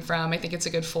is coming from. I think it's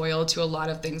a good foil to a lot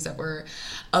of things that were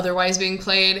otherwise being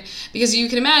played. Because you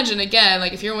can imagine, again,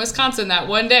 like, if you're in Wisconsin that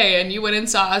one day and you went and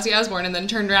saw Ozzy Osbourne and then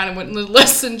turned around and went and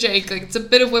listened to Jake, like, it's a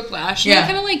bit of whiplash. And I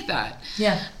kind of like that.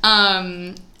 Yeah.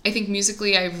 I think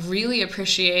musically I really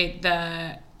appreciate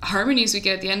the harmonies we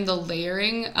get at the end, the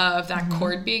layering of that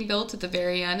chord being built at the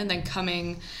very end and then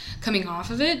coming off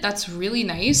of it. That's really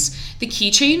nice. The key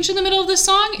change in the middle of the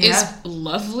song is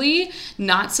lovely.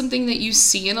 Not something that you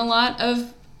see in a lot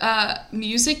of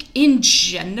music in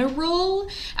general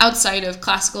outside of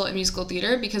classical and musical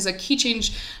theater, because a key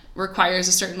change requires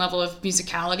a certain level of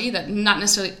musicality that not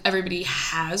necessarily everybody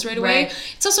has right away. Right.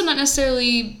 It's also not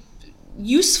necessarily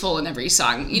useful in every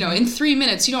song. You know, in 3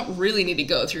 minutes, you don't really need to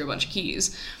go through a bunch of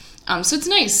keys. So it's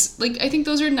nice. Like, I think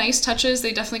those are nice touches.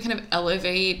 They definitely kind of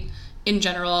elevate, in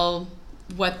general,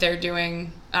 what they're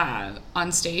doing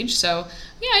on stage. So,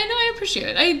 yeah, I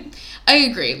appreciate it. I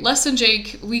agree. Less Than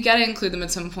Jake, we got to include them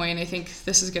at some point. I think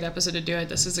this is a good episode to do it.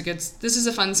 This is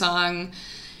a fun song.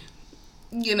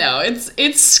 You know, it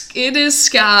is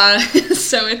ska,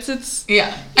 so it's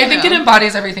yeah. I think it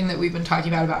embodies everything that we've been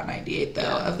talking about 98, though,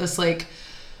 of this like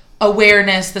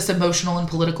awareness, this emotional and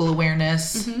political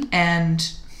awareness,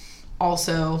 and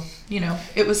also, you know,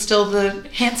 it was still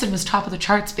Hanson was top of the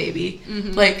charts, baby.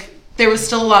 Like there was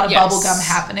still a lot of bubblegum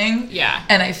happening. Yeah,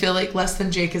 and I feel like Less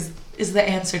Than Jake is the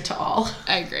answer to all.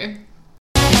 I agree.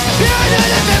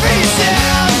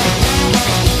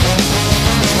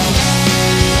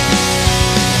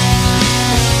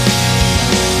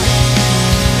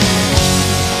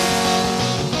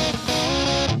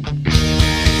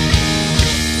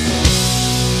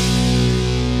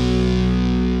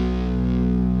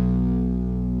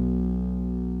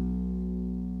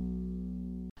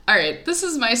 All right, this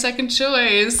is my second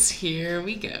choice. Here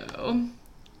we go.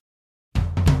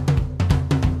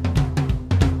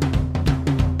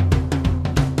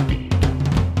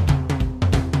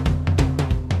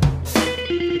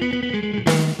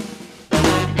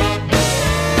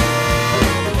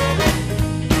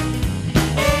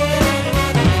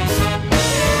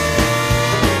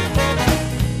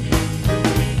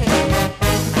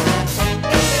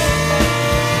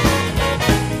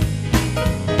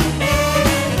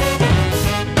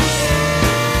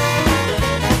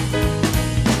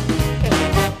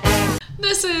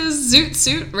 Zoot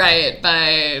Suit Riot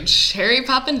by Cherry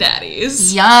Poppin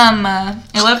Daddies. Yum. I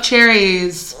love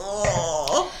cherries.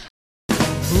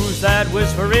 Who's that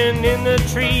whispering in the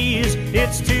trees?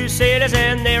 It's 2 sailors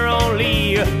and they're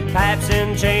only pipes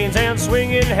and chains and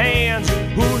swinging hands.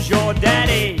 Who's your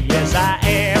daddy? Yes, I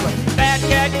am. Fat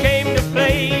Cat came to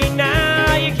play.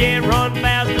 Now you can't run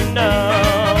fast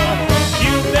enough.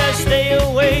 You best stay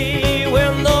away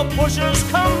when the pushers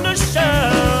come to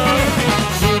shove.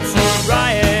 Zoot Suit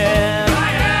Riot.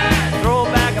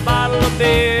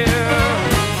 Beer.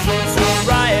 Zoot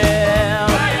Riot.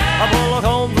 I pull a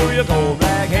comb through your cold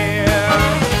black hair.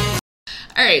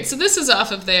 Alright, so this is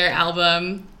off of their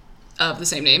album of the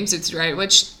same name, Zoot Suit Riot,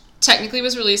 which technically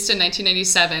was released in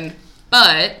 1997,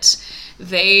 but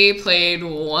they played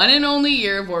one and only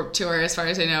year of Warped Tour, as far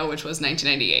as I know, which was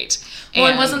 1998. Well,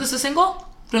 and wasn't this a single?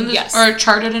 Yes. Or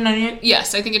charted in 98?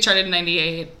 Yes, I think it charted in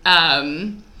 98.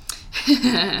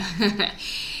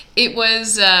 It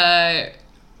was...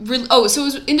 so it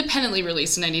was independently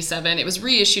released in 97. It was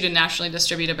reissued and nationally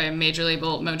distributed by a major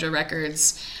label, Mojo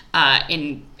Records,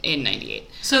 in 98.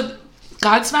 So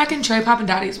Godsmack and Cherry Poppin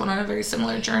Daddies went on a very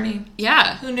similar journey.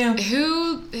 Yeah. Who knew?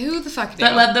 Who the fuck knew?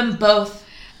 That led them both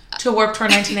to Warped Tour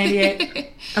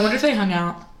 1998. I wonder if they hung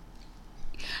out.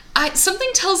 Something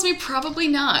tells me probably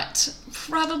not.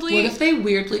 Probably. What if they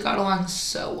weirdly got along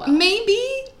so well? Maybe.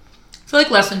 I feel like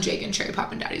Less Than Jake and Cherry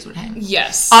Poppin Daddies would hang.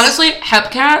 Yes. Honestly,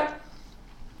 Hepcat,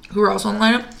 who were also on the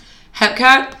lineup,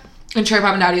 Hepcat and Cherry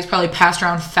Poppin Daddies probably passed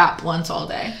around fat blunts all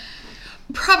day.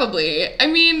 Probably. I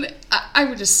mean, I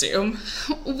would assume.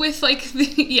 With, like,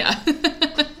 yeah.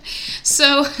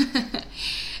 So,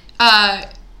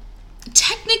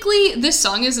 technically, this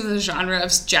song is in the genre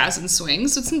of jazz and swing,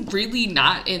 so it's really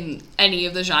not in any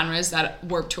of the genres that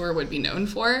Warped Tour would be known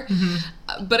for.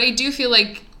 But I do feel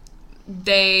like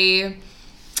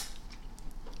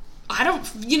I don't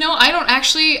fucking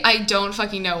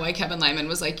know why Kevin Lyman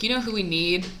was like, you know who we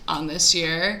need on this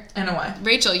year? I know why.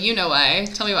 Rachel, you know why.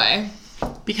 Tell me why.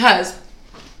 Because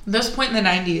this point in the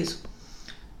 90s,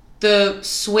 the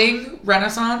swing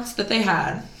renaissance that they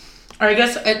had, or I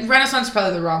guess renaissance is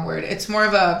probably the wrong word. It's more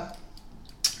of a,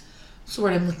 what's the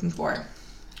word I'm looking for?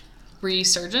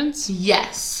 Resurgence?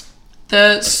 Yes.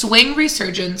 The swing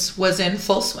resurgence was in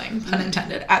full swing, pun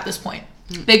intended, at this point.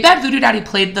 Big Bad Voodoo Daddy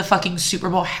played the fucking Super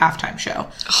Bowl halftime show.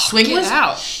 Swing was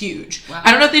huge. Wow. I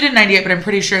don't know if they did in 98, but I'm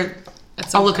pretty sure.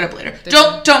 I'll look it up later.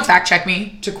 Don't fact check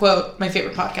me, to quote my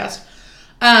favorite podcast.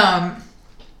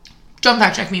 Don't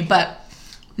fact check me, but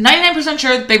 99%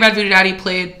 sure Big Bad Voodoo Daddy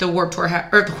played the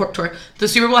the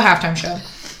Super Bowl halftime show.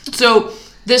 So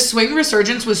this swing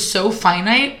resurgence was so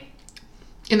finite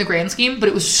in the grand scheme, but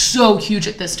it was so huge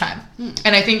at this time.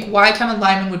 And I think why Kevin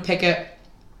Lyman would pick it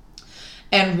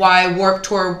and why Warped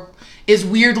Tour is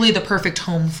weirdly the perfect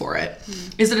home for it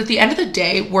is that at the end of the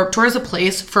day, Warped Tour is a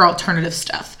place for alternative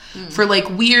stuff. For like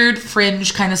weird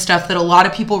fringe kind of stuff that a lot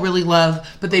of people really love,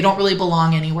 but they don't really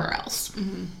belong anywhere else.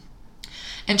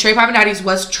 And Cherry Poppin Daddies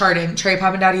was charting. Cherry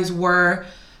Poppin Daddies were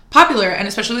popular, and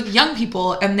especially with young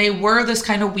people, and they were this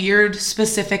kind of weird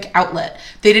specific outlet.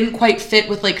 They didn't quite fit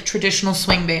with like traditional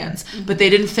swing bands, but they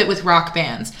didn't fit with rock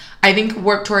bands. I think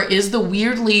Warped Tour is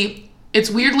weirdly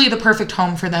the perfect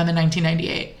home for them in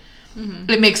 1998.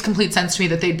 It makes complete sense to me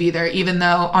that they'd be there, even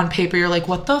though on paper you're like,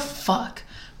 what the fuck?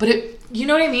 But you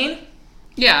know what I mean?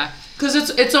 Yeah. Because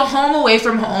it's a home away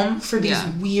from home for these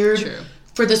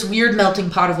for this weird melting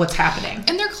pot of what's happening.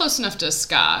 And they're close enough to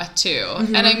ska, too.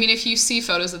 And I mean, if you see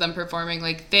photos of them performing,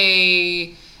 like,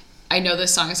 I know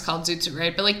this song is called Zoot Suit,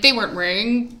 right? But, like, they weren't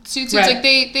wearing zoot suits. Right.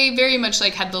 Like, they very much,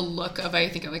 like, had the look of, I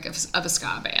think, of a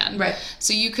ska band. Right.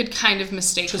 So you could kind of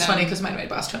mistake them. Which is funny, because my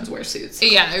Boss Tones wear suits.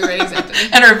 Yeah, right, exactly.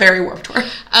 And are very Warped Tour.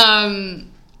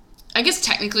 I guess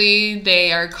technically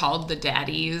they are called the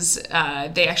Daddies.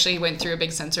 They actually went through a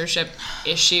big censorship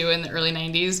issue in the early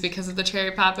 90s because of the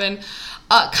Cherry Poppin.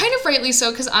 Kind of rightly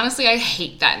so, because honestly, I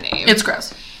hate that name. It's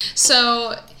gross.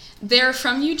 So they're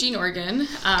from Eugene, Oregon.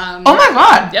 Oh my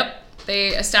god. Yep. They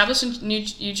established in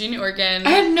Eugene, Oregon. I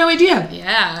had no idea.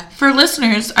 Yeah. For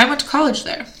listeners, I went to college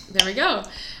there. There we go.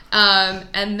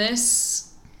 And this...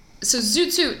 So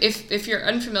Zoot Suit, if you're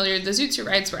unfamiliar, the Zoot Suit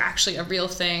riots were actually a real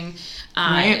thing.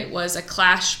 Right. It was a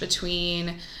clash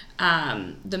between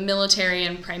the military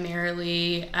and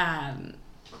primarily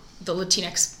the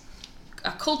Latinx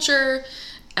culture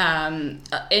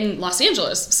in Los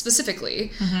Angeles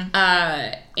specifically.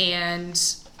 And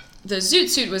the Zoot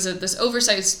Suit was this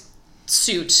oversized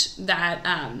suit that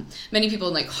many people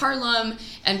in like Harlem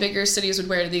and bigger cities would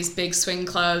wear to these big swing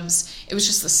clubs. It was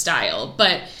just the style,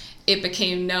 but it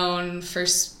became known for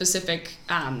specific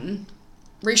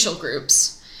racial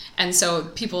groups. And so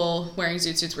people wearing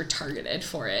zoot suits were targeted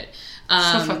for it.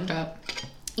 So fucked up.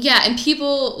 Yeah, and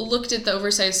people looked at the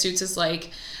oversized suits as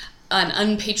like an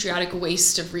unpatriotic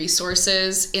waste of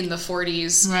resources in the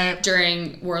 40s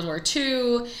during World War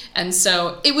II. And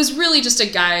so it was really just a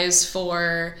guise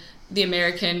for the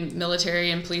American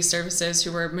military and police services,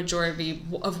 who were a majority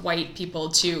of white people,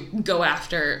 to go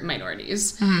after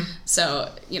minorities. So,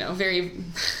 very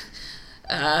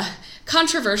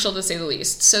controversial to say the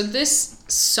least. So this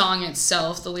song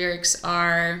itself, the lyrics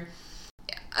are...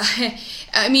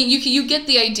 I mean, you get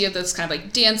the idea that it's kind of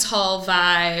like dance hall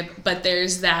vibe, but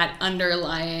there's that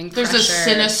underlying pressure. There's a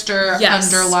sinister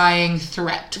underlying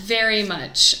threat. Very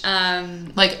much.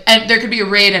 And there could be a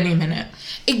raid any minute.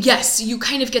 Yes, you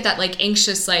kind of get that like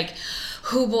anxious, like,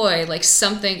 oh boy, like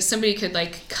somebody could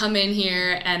like come in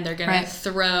here and they're gonna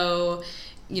throw,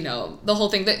 the whole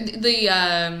thing.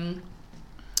 The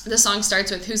song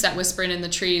starts with, "Who's that whispering in the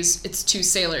trees? It's two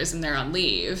sailors and they're on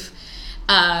leave.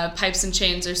 Pipes and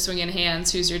chains are swinging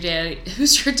hands. Who's your daddy?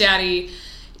 Who's your daddy?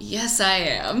 Yes, I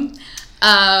am."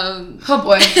 Oh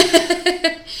boy.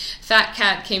 "Fat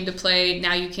cat came to play.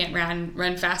 Now you can't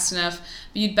run fast enough.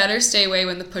 But you'd better stay away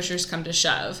when the pushers come to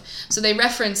shove." So they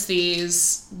reference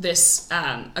this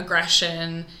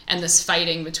aggression and this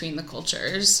fighting between the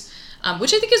cultures,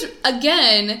 which I think is,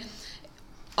 again,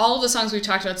 all of the songs we've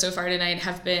talked about so far tonight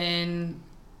have been,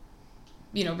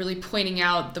 really pointing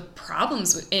out the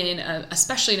problems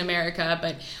especially in America.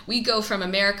 But we go from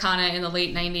Americana in the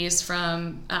late 90s,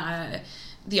 from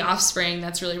The Offspring,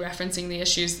 that's really referencing the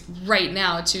issues right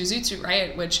now, to Zoot Suit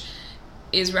Riot, which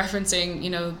is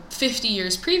referencing, 50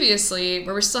 years previously,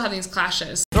 where we're still having these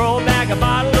clashes. Throw back a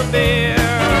bottle of beer.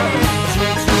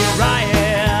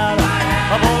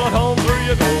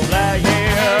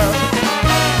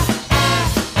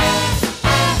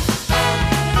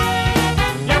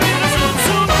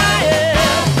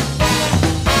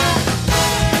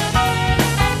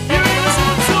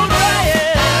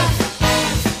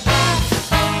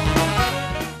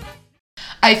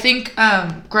 I think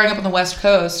growing up on the West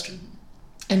Coast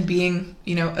and being,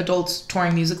 you know, adults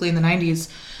touring musically in the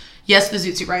 90s, yes, the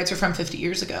Zoot Suit riots are from 50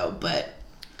 years ago, but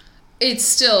it's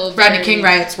still Rodney King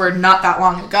riots were not that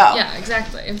long ago. Yeah,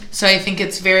 exactly. So I think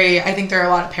I think there are a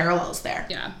lot of parallels there.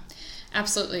 Yeah,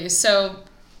 absolutely. So,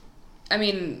 I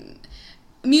mean,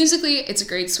 musically, it's a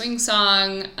great swing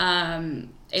song.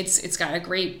 It's got a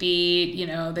great beat. You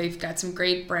know, they've got some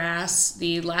great brass.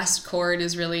 The last chord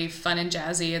is really fun and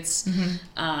jazzy. It's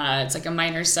it's like a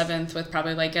minor seventh with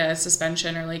probably like a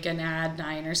suspension or like an add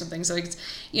 9 or something. So it's,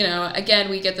 you know,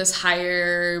 again, we get this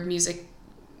higher music.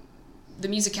 The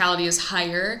musicality is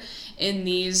higher in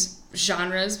these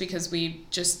genres because we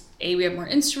have more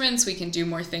instruments. We can do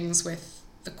more things with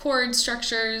the chord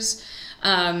structures.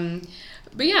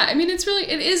 But yeah, I mean, it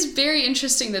is very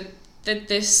interesting that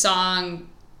this song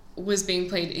was being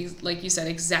played, like you said,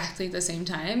 exactly at the same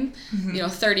time. You know,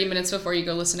 30 minutes before you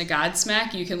go listen to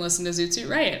Godsmack, you can listen to Zoot Suit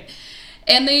Riot.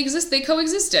 And they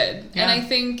coexisted. Yeah. And I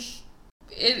think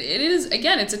it is,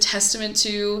 again, it's a testament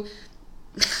to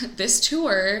this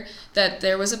tour that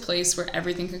there was a place where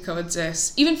everything could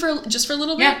coexist, even for a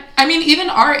little bit. Yeah, I mean, even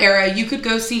our era, you could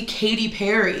go see Katy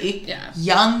Perry,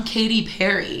 young Katy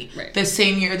Perry, the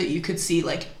same year that you could see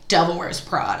like Devil Wears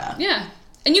Prada. Yeah,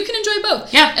 and you can enjoy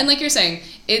both. Yeah, and like you're saying,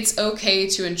 it's okay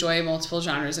to enjoy multiple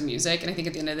genres of music, and I think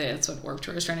at the end of the day, that's what Warped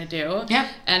Tour is trying to do. Yeah,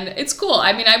 and it's cool.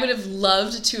 I mean, I would have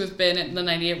loved to have been at the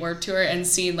 '98 Warped Tour and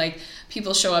seen like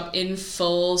people show up in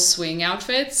full swing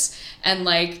outfits and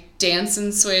like dance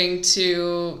and swing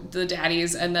to the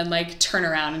Daddies and then like turn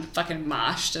around and fucking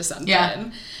mosh to something.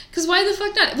 Yeah. Because why the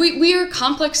fuck not? We are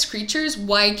complex creatures.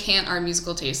 Why can't our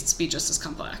musical tastes be just as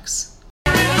complex?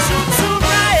 I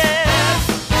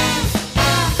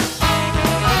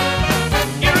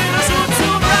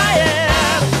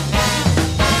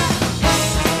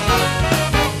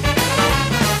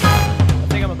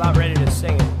think I'm about ready to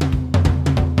sing it.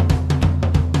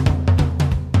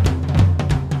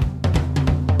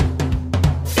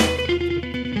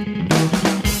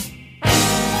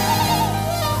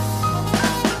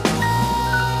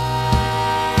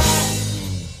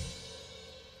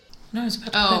 No, I was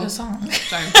about to play the song.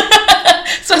 Sorry.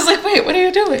 So I was like, wait, what are you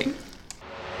doing?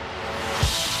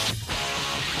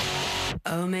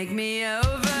 Oh, make me over.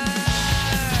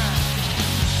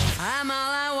 I'm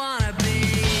all I wanna be.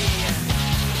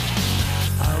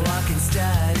 I walk and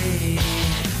study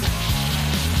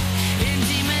in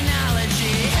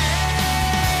demonology.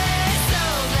 Hey, so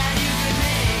glad you could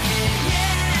make it.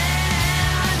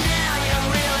 Yeah, now you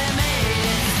really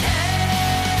made it.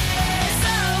 Hey,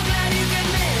 so glad you could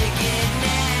make it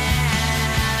now.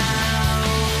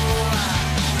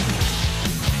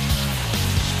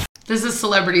 This is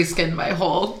Celebrity Skin by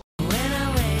Hole. When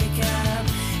I wake up,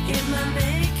 get my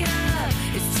makeup.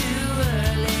 It's too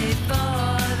early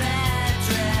for that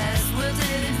dress.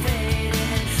 Wilted and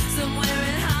faded, somewhere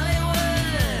in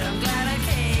Hollywood. I'm glad I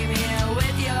came here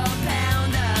with your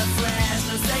pound of flesh.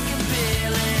 No second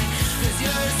feeling, 'cause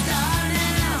you're a star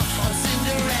now. Or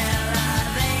Cinderella,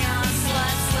 they aren't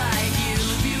sluts like you.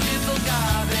 Beautiful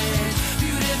garbage,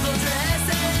 beautiful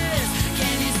dresses.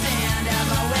 Can you stand up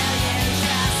or will you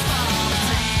just fall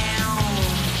down?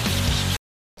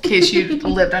 In case you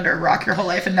lived under a rock your whole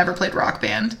life and never played Rock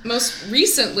Band. Most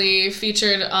recently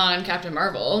featured on Captain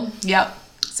Marvel. Yep.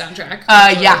 Soundtrack.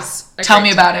 Yeah. Tell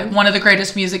me about it. One of the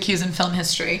greatest music cues in film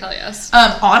history. Hell yes.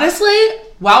 Honestly,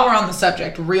 while we're on the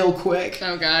subject, real quick.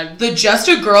 Oh god. The Just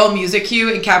a Girl music cue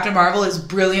in Captain Marvel is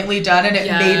brilliantly done, and it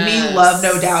made me love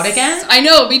No Doubt again. I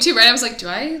know, me too, right? I was like, do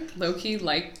I low-key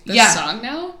like this song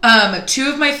now? Two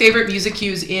of my favorite music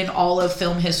cues in all of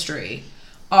film history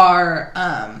are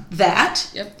that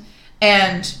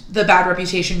and the Bad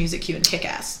Reputation music cue in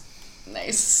Kickass.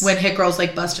 Nice. When Hit Girl's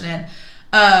like busting in.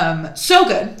 So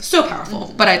good, so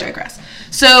powerful, but I digress.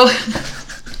 So,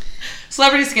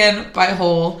 Celebrity Skin by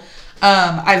Hole.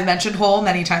 I've mentioned Hole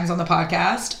many times on the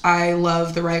podcast. I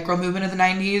love the Riot Girl movement of the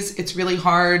 90s. It's really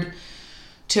hard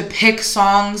to pick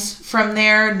songs from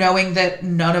there, knowing that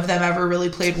none of them ever really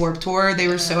played Warped Tour. They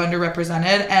were so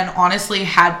underrepresented, and honestly,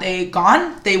 had they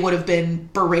gone, they would have been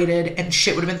berated and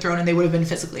shit would have been thrown and they would have been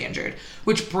physically injured,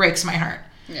 which breaks my heart.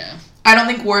 Yeah. I don't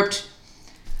think Warped...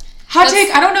 Hot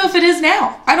take, I don't know if it is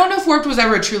now. I don't know if Warped was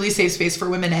ever a truly safe space for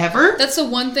women ever. That's the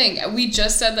one thing. We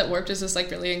just said that Warped is this like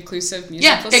really inclusive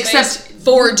musical space. Except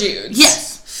for dudes.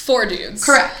 Yes. For dudes.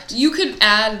 Correct. You could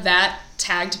add that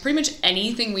tag to pretty much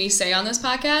anything we say on this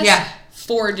podcast. Yeah.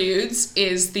 4 dudes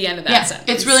is the end of that sentence.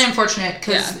 It's really unfortunate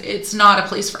because it's not a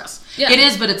place for us. Yeah. It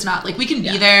is, but it's not. Like, we can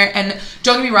be there, and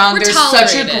don't get me wrong, there's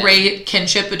such a great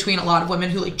kinship between a lot of women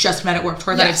who, like, just met at Warped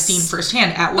Tour that I've seen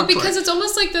firsthand at Warped Tour. But because it's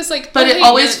almost like this, like... But it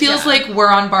always feels like we're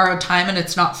on borrowed time, and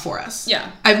it's not for us.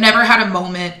 Yeah. I've never had a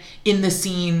moment in the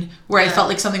scene where I felt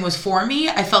like something was for me.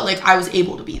 I felt like I was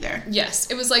able to be there. Yes.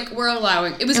 It was like, we're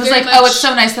allowing... It was like, much, oh, it's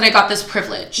so nice that I got this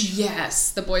privilege.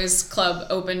 Yes. The boys' club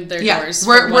opened their doors.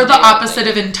 We're the opposite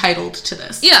of entitled to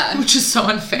this. Yeah. Which is so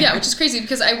unfair. Yeah, which is crazy,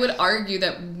 because I would argue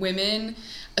that women...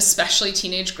 especially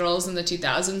teenage girls in the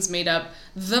 2000s, made up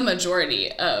the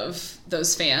majority of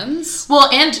those fans. Well,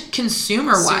 and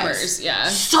consumer-wise. Yeah.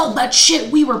 So much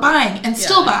shit we were buying and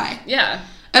still buy. Yeah.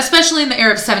 Especially in the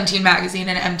era of 17 magazine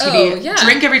and MTV. Oh, yeah.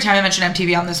 Drink every time I mention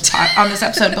MTV on this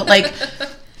episode, but, like,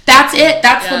 that's it.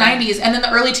 That's the 90s. And then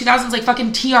the early 2000s, like,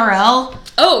 fucking TRL.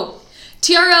 Oh,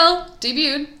 TRL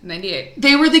debuted 98.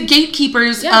 They were the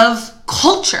gatekeepers of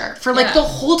culture for, like, the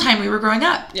whole time we were growing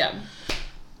up. Yeah.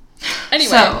 Anyway.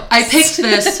 So, I picked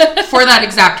this for that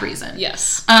exact reason.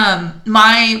 Yes.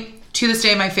 To this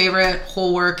day, my favorite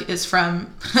whole work is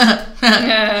from...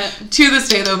 To this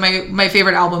day, though, my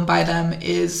favorite album by them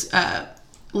is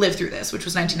Live Through This, which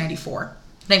was 1994.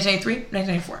 1993?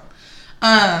 1994.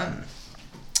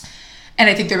 And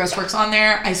I think their best work's on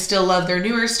there. I still love their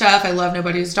newer stuff. I love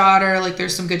Nobody's Daughter. Like,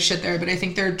 there's some good shit there, but I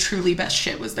think their truly best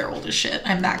shit was their oldest shit.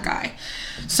 I'm that guy.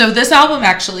 So this album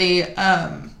actually...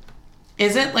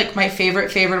 isn't like my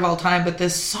favorite of all time, but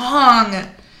this song,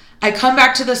 I come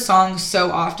back to this song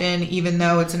so often, even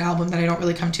though it's an album that I don't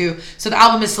really come to. So the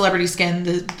album is Celebrity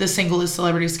Skin, the single is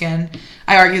Celebrity Skin.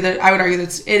 I would argue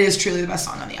that it is truly the best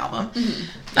song on the album.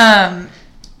 Mm-hmm.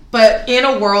 But in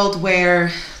a world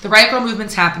where the Riot Girl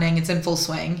movement's happening, it's in full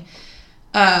swing,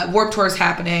 Warped Tour is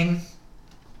happening,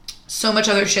 so much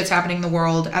other shit's happening in the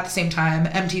world at the same time,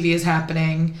 MTV is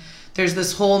happening. There's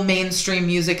this whole mainstream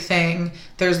music thing.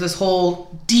 There's this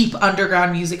whole deep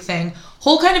underground music thing.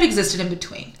 Whole kind of existed in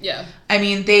between. Yeah. I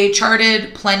mean, they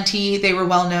charted plenty. They were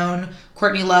well known.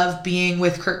 Courtney Love being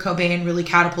with Kurt Cobain really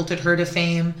catapulted her to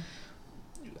fame.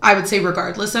 I would say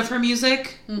regardless of her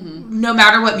music. Mm-hmm. No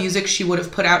matter what music she would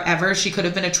have put out ever, she could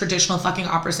have been a traditional fucking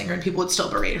opera singer and people would still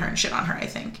berate her and shit on her, I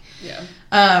think.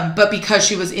 Yeah. But because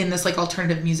she was in this like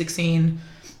alternative music scene,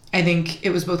 I think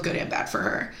it was both good and bad for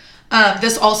her.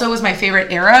 This also was my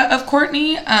favorite era of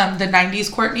Courtney, the 90s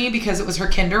Courtney, because it was her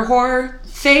kinder horror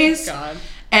phase. God.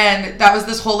 And that was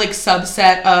this whole, like,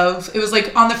 subset of, it was,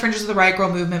 like, on the fringes of the Riot Girl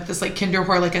movement, this, like, kinder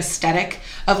horror, like, aesthetic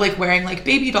of, like, wearing, like,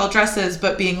 baby doll dresses,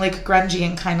 but being, like, grungy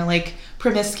and kind of, like,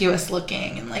 promiscuous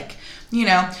looking and, like, you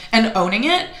know, and owning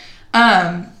it.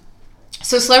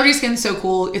 So Celebrity Skin's so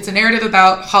cool. It's a narrative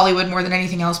about Hollywood more than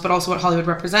anything else, but also what Hollywood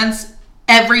represents.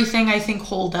 Everything I think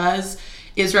Hole does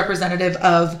is representative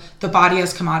of the body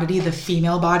as commodity, the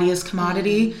female body as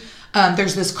commodity.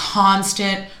 There's this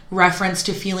constant reference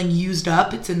to feeling used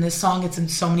up. It's in this song, it's in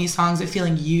so many songs, of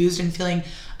feeling used and feeling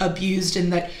abused,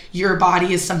 and that your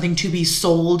body is something to be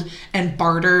sold and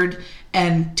bartered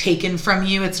and taken from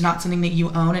you. It's not something that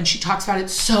you own. And she talks about it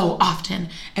so often,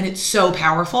 and it's so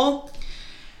powerful.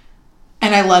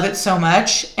 And I love it so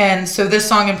much. And so this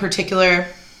song in particular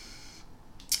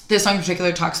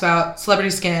talks about Celebrity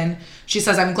Skin. She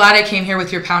says, I'm glad I came here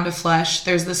with your pound of flesh.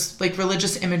 There's this like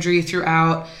religious imagery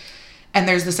throughout. And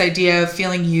there's this idea of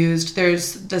feeling used.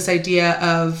 There's this idea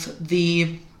of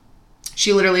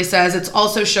she literally says, it's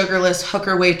also sugarless,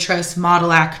 hooker waitress,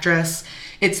 model actress.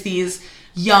 It's these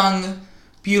young,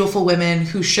 beautiful women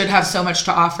who should have so much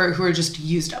to offer, who are just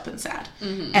used up and sad.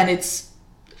 Mm-hmm. And it's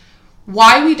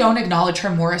why we don't acknowledge her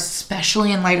more,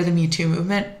 especially in light of the Me Too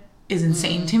movement, is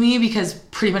insane to me, because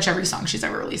pretty much every song she's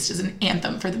ever released is an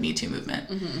anthem for the Me Too movement.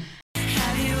 Mm-hmm.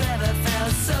 Have you ever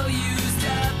felt so used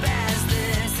up as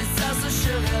this? It's also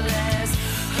sugarless.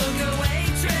 Hooker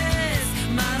waitress,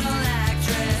 model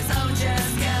actress, oh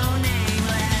just go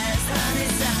nameless.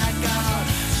 Honeysuckle,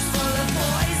 she's full of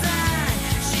poison.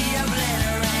 She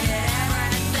obliterated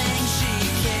everything she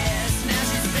kissed. Now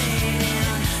she's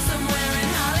fading somewhere in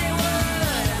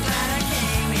Hollywood. I'm glad I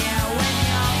came here with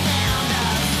your pound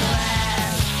of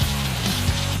flesh.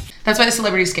 That's why the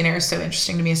Celebrity Skin era is so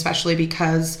interesting to me, especially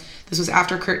because this was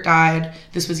after Kurt died.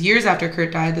 This was years after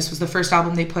Kurt died. This was the first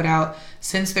album they put out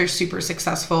since their super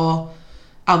successful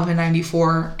album in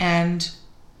 94. And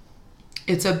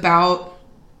it's the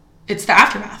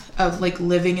aftermath of like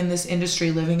living in this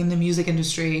industry, living in the music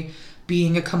industry,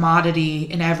 being a commodity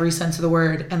in every sense of the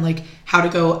word, and like how to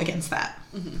go against that.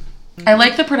 Mm-hmm. I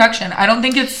like the production. I don't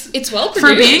think it's well produced.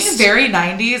 For being very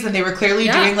 90s, and they were clearly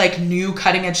doing like new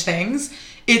cutting edge things.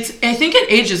 I think it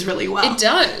ages really well. It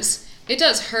does. It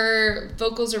does. Her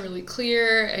vocals are really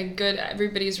clear and good.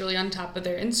 Everybody's really on top of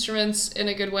their instruments in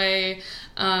a good way.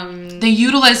 They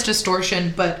utilize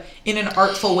distortion, but in an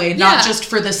artful way, not just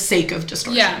for the sake of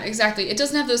distortion. Yeah, exactly. It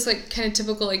doesn't have those like kind of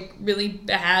typical like really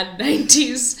bad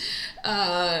 90s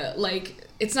like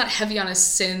it's not heavy on a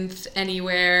synth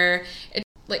anywhere. It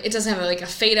doesn't have like a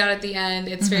fade out at the end.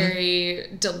 It's very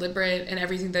deliberate in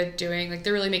everything they're doing. Like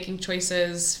they're really making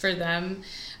choices for them.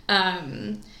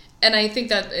 And I think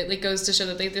that it like goes to show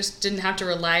that they just didn't have to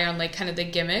rely on like kind of the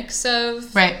gimmicks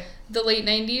of the late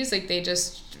 90s. Like they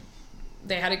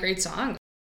had a great song.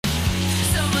 So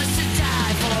much to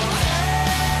die for.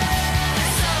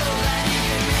 So that you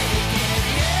can make it.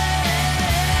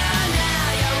 Yeah, now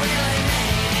you really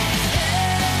made it.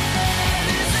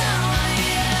 There's only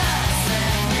us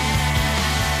and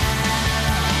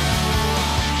now.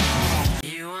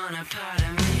 You want a part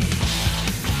of me?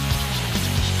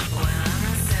 Well, I'm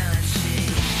a selling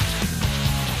sheep.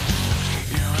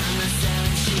 No, I'm a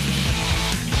selling sheep.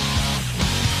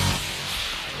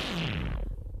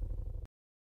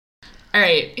 All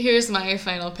right, here's my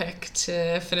final pick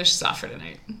to finish us off for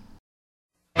tonight.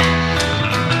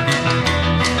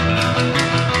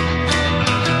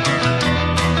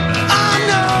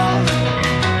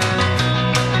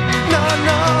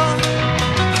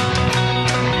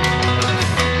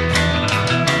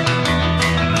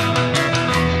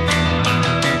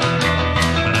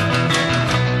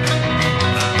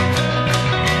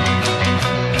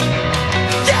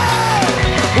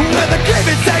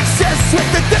 With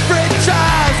the different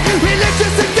tribes,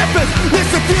 religious indifference,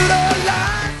 it's a feudal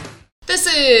line. This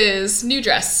is New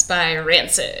Dress by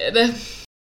Rancid. A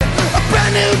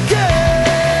brand new girl,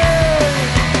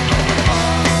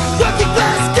 working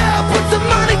class girl, put some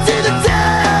money to the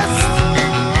test.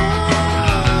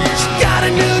 She got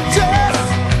a new dress,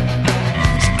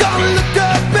 she's gonna look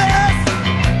her best.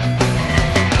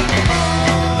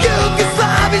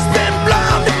 Yugoslavia's been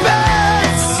blown to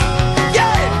bits.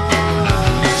 Yeah,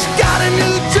 she got a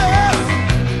new dress,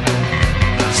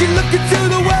 she looking to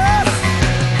the west.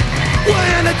 We'll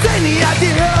entertain the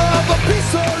idea of a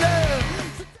peaceful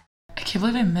life. I can't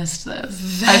believe I missed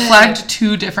this. I flagged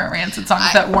 2 different Rancid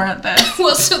songs that weren't this.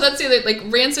 Well, so that's the other, like,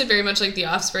 Rancid very much like The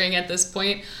Offspring at this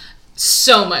point.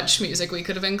 So much music we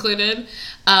could have included.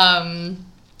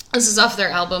 This is off their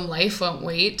album Life Won't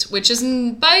Wait, which is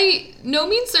by no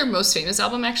means their most famous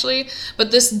album, actually,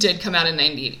 but this did come out in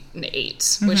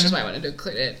 98, which is why I wanted to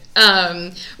include it.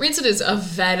 Rancid is a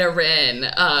veteran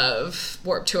of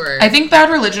Warped Tour. I think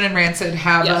Bad Religion and Rancid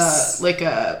have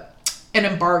an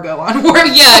embargo on Warped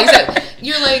Tour. Yeah, exactly.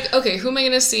 You're like, okay, who am I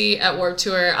going to see at Warped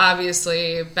Tour?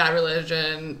 Obviously, Bad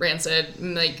Religion, Rancid,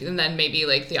 and then maybe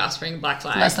like The Offspring, Black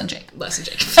Flag. Less Than Jake.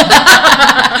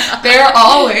 They're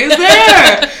always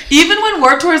there. Even when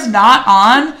Warped Tour is not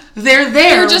on, they're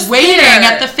there, just waiting there.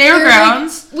 at the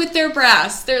fairgrounds. Like, with their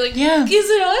brass. They're like, Yeah. is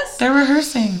it us? They're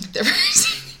rehearsing. So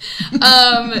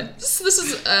this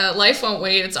is Life Won't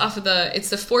Wait. It's off of it's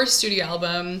the 4th studio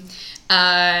album.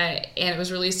 And it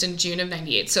was released in June of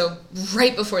 98. So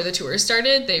right before the tour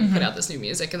started, they put out this new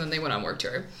music, and then they went on Warped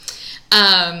Tour.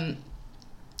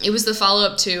 It was the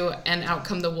follow-up to And Out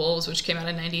Come the Wolves, which came out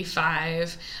in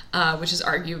 95, which is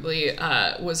arguably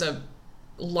was a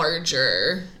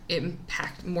larger,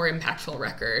 more impactful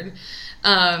record.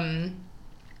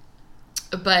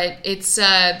 But it's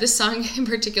this song in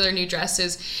particular, New Dress,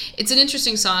 it's an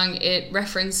interesting song. It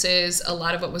references a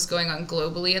lot of what was going on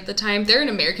globally at the time. They're an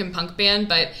American punk band,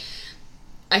 but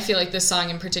I feel like this song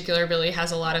in particular really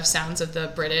has a lot of sounds of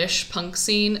the British punk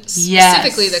scene,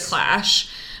 specifically The Clash.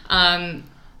 Well,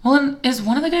 and is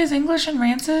one of the guys English in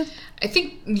Rancid? I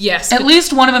think, yes. At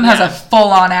least one of them has a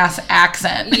full-on ass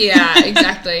accent. Yeah,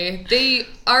 exactly. They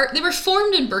were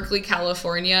formed in Berkeley,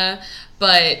 California,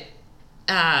 but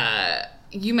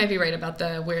you might be right about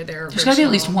where their There's gotta be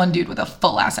at least one dude with a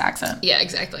full-ass accent. Yeah,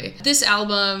 exactly. This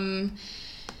album,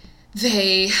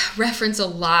 they reference a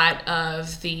lot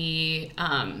of the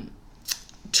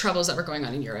troubles that were going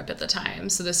on in Europe at the time.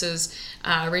 So this is,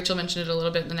 Rachel mentioned it a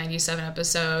little bit in the 97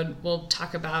 episode. We'll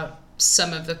talk about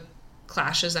some of the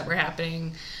clashes that were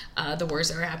happening, the wars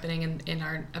that were happening in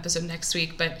our episode next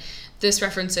week. But this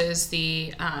references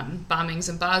the bombings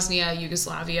in Bosnia,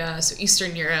 Yugoslavia, so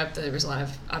Eastern Europe. There was a lot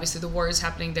of, obviously, the wars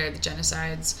happening there, the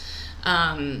genocides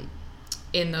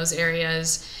in those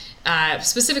areas.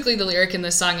 Specifically, the lyric in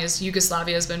this song is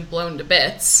Yugoslavia has been blown to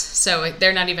bits. So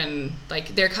they're not even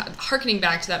like, they're hearkening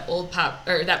back to that old pop,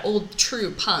 or that old true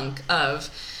punk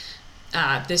of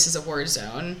this is a war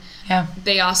zone. Yeah.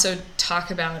 They also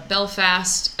talk about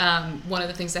Belfast. One of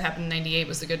the things that happened in 98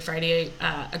 was the Good Friday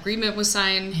Agreement was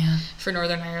signed for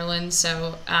Northern Ireland.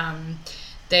 So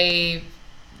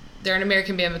they're an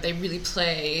American band, but they really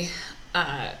play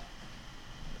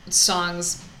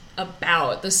songs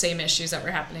about the same issues that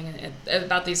were happening,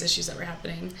 about these issues that were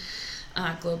happening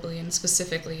globally, and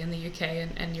specifically in the UK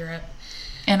and Europe.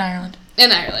 And Ireland.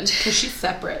 And Ireland. Because she's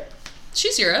separate.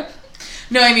 She's Europe.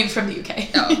 No, I mean from the UK.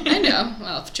 Oh, I know.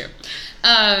 Well, true.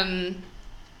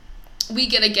 We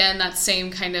get, again, that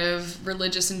same kind of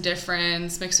religious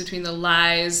indifference mixed between the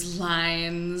lines.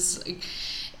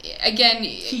 Again...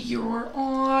 Your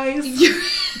eyes.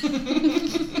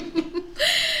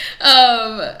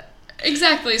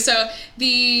 Exactly. So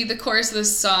the chorus of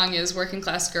this song is working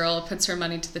class girl puts her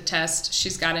money to the test.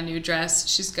 She's got a new dress.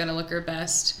 She's gonna look her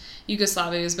best.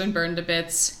 Yugoslavia has been burned to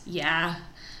bits. Yeah.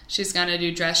 She's got a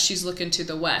new dress. She's looking to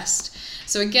the west.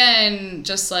 So again,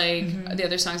 just like the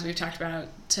other songs we've talked about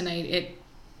tonight,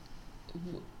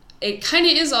 it kind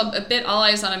of is a bit all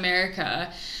eyes on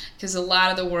America, because a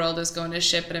lot of the world is going to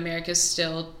shit, but America's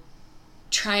still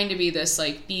trying to be this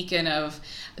like beacon of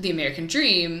the American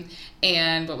dream.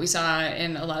 And what we saw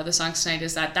in a lot of the songs tonight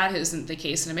is that isn't the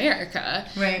case in America.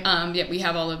 Right. Yet we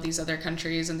have all of these other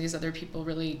countries and these other people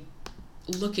really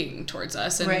looking towards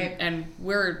us, and right. and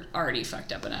we're already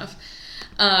fucked up enough.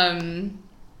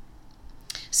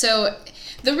 So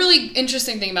the really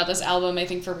interesting thing about this album, I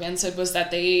think, for Rancid was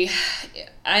that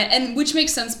and which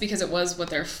makes sense because it was what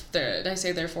their did I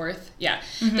say their fourth? Yeah.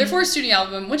 Their fourth studio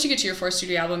album. Once you get to your fourth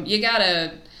studio album, you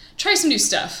gotta try some new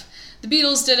stuff. The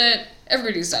Beatles did it.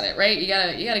 Everybody's done it, right? You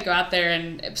gotta go out there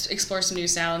and explore some new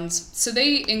sounds. So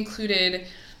they included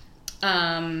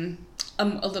a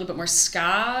little bit more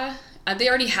ska. They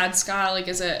already had ska like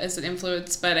as an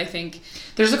influence, but I think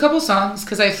there's a couple songs,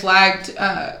 because I flagged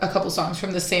a couple songs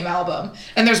from the same album,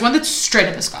 and there's one that's straight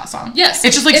up a ska song. Yes,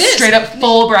 it's just like straight up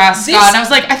full brass ska, and I was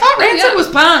like, I thought Rancid was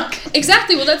punk.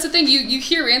 Exactly. Well, that's the thing. You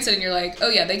hear Rancid and you're like, oh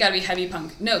yeah, they gotta be heavy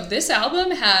punk. No, this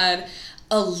album had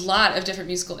a lot of different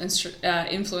musical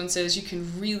influences. You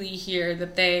can really hear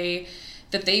that they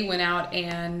went out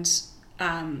and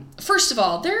first of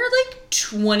all, there are like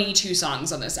 22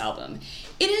 songs on this album.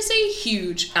 It is a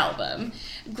huge album.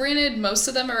 Granted, most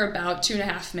of them are about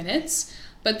 2.5 minutes,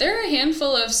 but there are a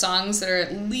handful of songs that are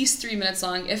at least 3 minutes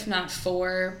long, if not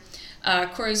 4.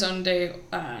 Corazon de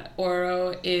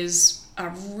Oro is a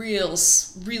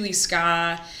really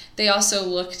ska. They also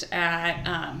looked at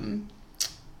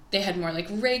they had more like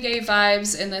reggae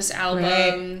vibes in this album.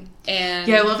 Right. And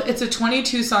yeah, I love it. It's a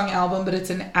 22 song album, but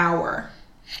it's an hour.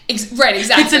 Right,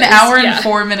 exactly. It's an hour and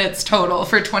 4 minutes total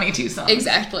for 22 songs.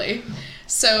 Exactly.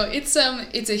 So it's a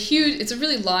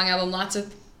really long album,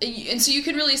 and so you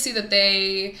could really see that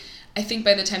I think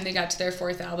by the time they got to their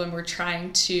fourth album, were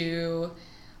trying to,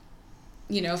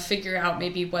 figure out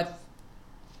maybe what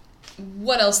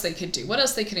else they could do, what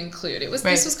else they could include.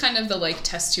 This was kind of the like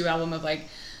test tube album of like,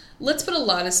 let's put a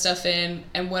lot of stuff in,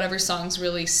 and whatever songs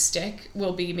really stick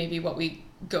will be maybe what we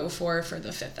go for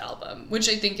the fifth album, which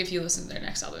I think if you listen to their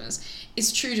next album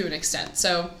is true to an extent.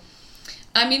 So,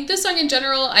 I mean, this song in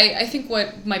general, I think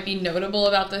what might be notable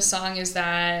about this song is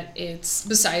that it's,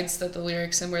 besides that the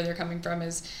lyrics and where they're coming from,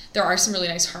 is there are some really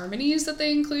nice harmonies that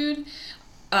they include,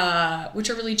 which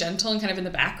are really gentle and kind of in the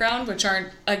background, which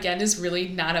is really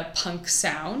not a punk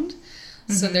sound.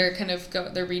 So they're kind of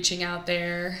they're reaching out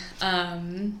there.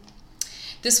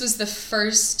 This was the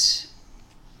first,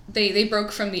 they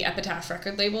broke from the Epitaph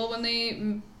record label when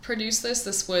they produced this.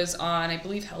 This was on, I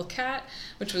believe, Hellcat,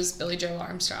 which was Billy Joe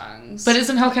Armstrong's. But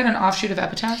isn't Hellcat an offshoot of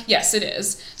Epitaph? Yes, it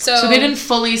is. So they didn't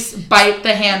fully bite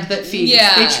the hand that feeds.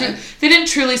 Yeah. They didn't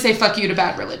truly say fuck you to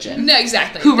Bad Religion. No,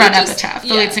 exactly. Who run Epitaph.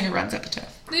 The lead singer runs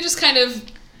Epitaph. They just kind of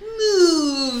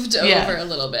moved over a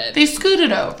little bit. They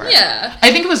scooted over. Yeah.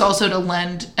 I think it was also to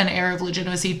lend an air of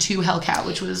legitimacy to Hellcat,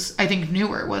 which was, I think,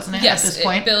 newer, wasn't it, at this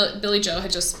point? Billy Joe had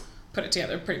just put it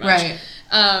together pretty much.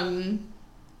 Right.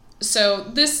 So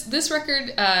this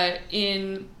record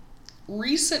in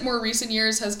more recent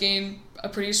years has gained a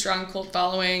pretty strong cult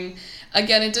following.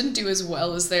 Again, it didn't do as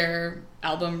well as their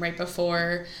album right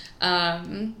before, but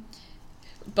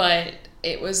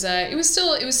it was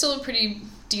still a pretty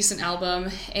decent album.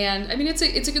 And I mean, it's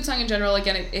a good song in general.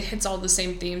 Again, it hits all the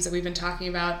same themes that we've been talking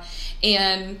about,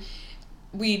 and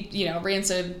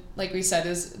Rancid, like we said,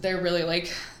 they're really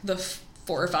like the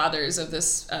forefathers of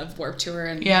Warped Tour,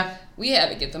 and we had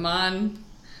to get them on.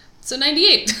 So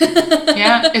 98.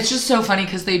 Yeah, it's just so funny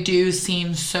because they do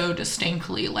seem so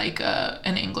distinctly like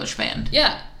an English band.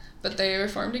 Yeah, but they were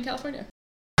formed in California.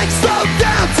 Slow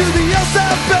down to the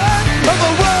alphabet of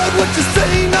a world which has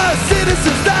seen our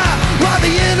citizens die, while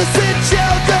the innocent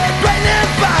children reigning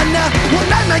by now will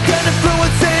not make an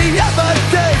influence the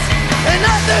evidence, and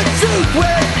other truth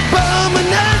with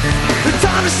permanence. The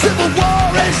time of civil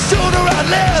war and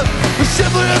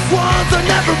chivalrous ones are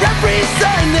never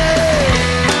represented.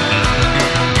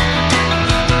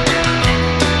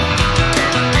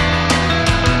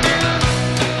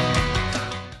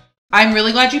 I'm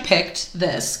really glad you picked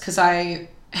this because I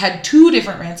had 2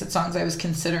 different Rancid songs I was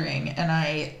considering, and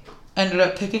I ended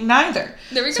up picking neither.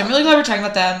 There we go. So I'm really glad we're talking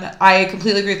about them. I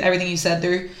completely agree with everything you said.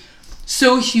 They're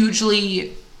so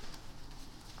hugely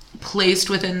placed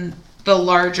within the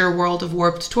larger world of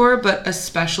Warped Tour, but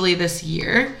especially this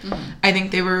year. I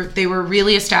think they were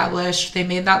really established. They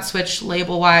made that switch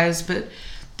label-wise, but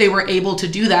they were able to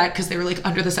do that because they were like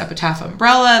under this Epitaph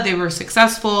umbrella. They were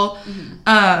successful.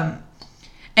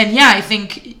 And yeah, I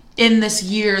think in this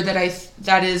year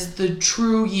that is the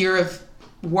true year of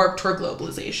Warped Tour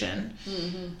globalization.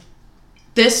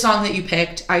 This song that you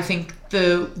picked, I think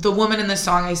the woman in this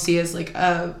song I see as like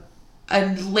a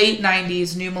late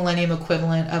 90s New Millennium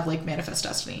equivalent of like Manifest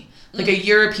Destiny. Like a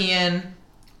European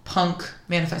punk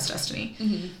Manifest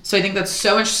Destiny. So I think that's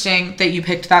so interesting that you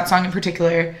picked that song in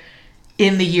particular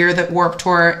in the year that Warped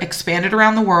Tour expanded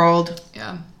around the world.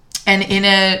 Yeah. And in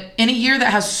a year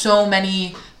that has so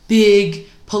many big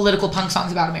political punk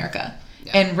songs about America.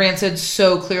 Yeah. And Rancid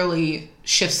so clearly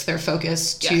shifts their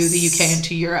focus to the UK and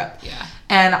to Europe. Yeah.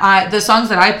 And the songs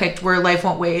that I picked were Life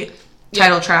Won't Wait,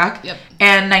 title track,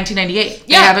 and 1998.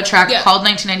 Yeah. They have a track called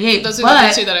 1998. Those are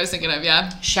the 2 that I was thinking of, yeah.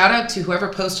 Shout out to whoever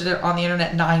posted it on the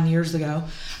internet 9 years ago.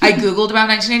 I Googled about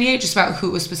 1998, just about who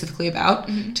it was specifically about,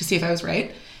 to see if I was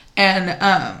right.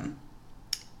 And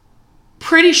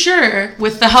pretty sure,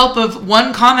 with the help of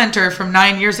one commenter from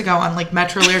 9 years ago on like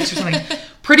Metro Lyrics or something,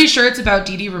 pretty sure it's about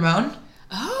Dee Dee Ramone.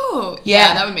 Oh,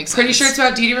 yeah, that would make sense. Pretty sure it's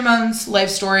about Dee Dee Ramone's life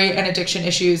story and addiction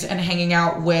issues and hanging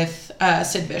out with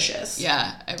Sid Vicious.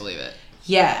 Yeah, I believe it.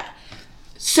 Yeah.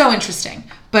 So interesting.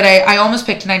 But I almost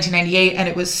picked 1998, and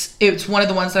it's one of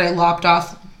the ones that I lopped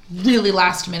off really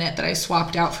last minute that I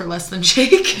swapped out for Less Than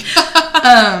Jake.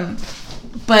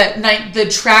 But the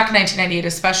track 1998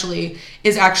 especially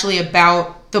is actually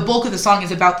about, the bulk of the song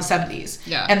is about the 70s.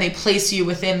 Yeah. And they place you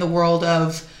within the world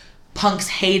of punk's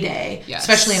heyday,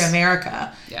 especially in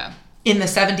America. Yeah. In the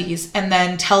 70s, and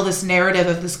then tell this narrative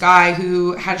of this guy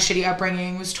who had a shitty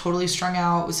upbringing, was totally strung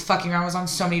out, was fucking around, was on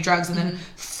so many drugs, and then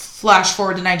flash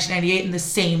forward to 1998 and the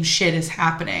same shit is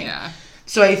happening. Yeah.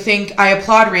 So I think I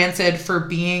applaud Rancid for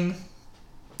being,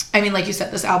 I mean, like you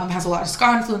said, this album has a lot of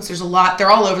ska influence. There's a lot, they're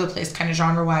all over the place kind of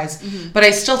genre-wise, but I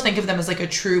still think of them as like a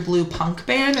true blue punk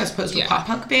band as opposed to a pop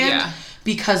punk band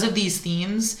because of these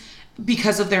themes,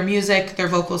 because of their music, their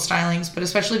vocal stylings, but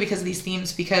especially because of these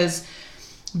themes, because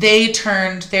they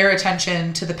turned their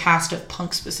attention to the past of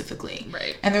punk specifically.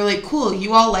 Right. And they're like, cool,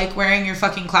 you all like wearing your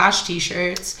fucking Clash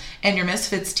t-shirts and your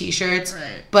Misfits t-shirts,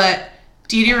 but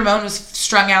Dee Dee Ramone was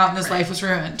strung out and his life was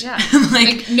ruined. Yeah.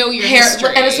 like know your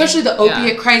history. And especially the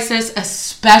opiate crisis,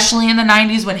 especially in the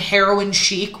 90s when heroin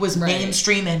chic was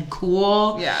mainstream and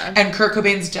cool. Yeah. And Kurt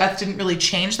Cobain's death didn't really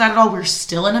change that at all. We're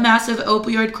still in a massive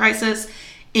opioid crisis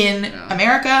in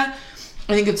America.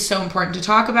 I think it's so important to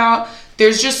talk about.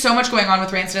 There's just so much going on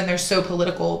with Rancid, and they're so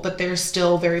political, but they're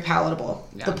still very palatable.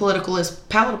 Yeah. The political is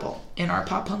palatable in our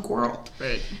pop punk world.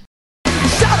 Right.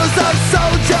 Shadows of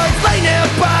soldiers lay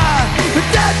nearby. The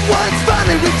dead ones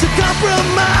finally reach a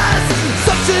compromise.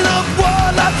 Suction of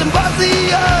war lies in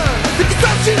Bosnia. The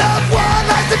consumption of war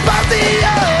lies in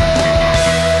Bosnia.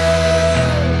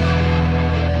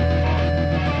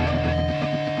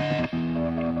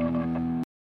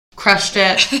 Crushed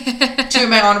it. 2 of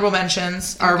my honorable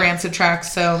mentions are Rancid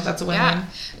tracks, so that's a win-win.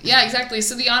 Yeah, exactly.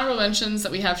 So the honorable mentions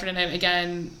that we have for tonight,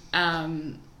 again,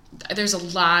 there's a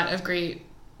lot of great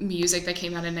music that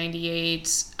came out in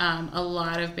 98. A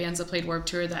lot of bands that played Warped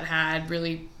Tour that had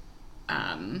really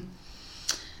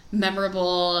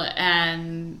memorable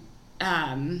and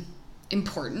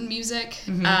important music.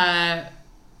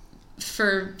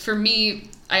 For me,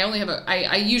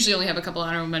 I usually only have a couple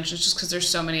honorable mentions just because there's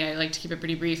so many. I like to keep it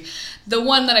pretty brief. The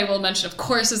one that I will mention, of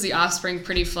course, is The Offspring,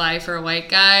 Pretty Fly for a White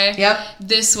Guy. Yep.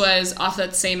 This was off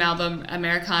that same album,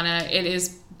 Americana. It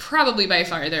is probably by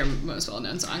far their most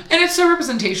well-known song. And it's so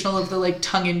representational of the like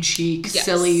tongue-in-cheek,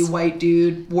 silly white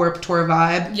dude Warped Tour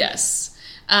vibe. Yes.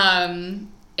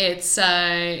 It's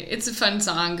a fun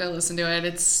song. Go listen to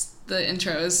it. The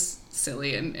intro is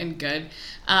silly and good.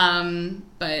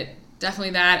 But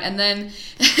definitely that. And then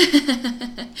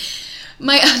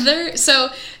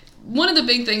one of the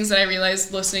big things that I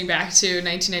realized listening back to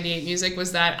 1998 music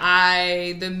was that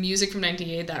the music from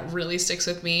 1998 that really sticks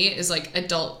with me is like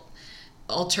adult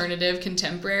alternative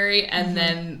contemporary, and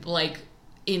then like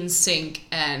NSYNC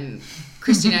and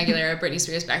Christina Aguilera, Britney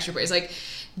Spears, Backstreet Boys. Like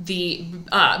the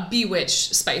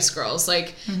Bewitched Spice Girls,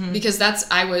 like, because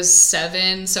I was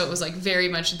 7, so it was like very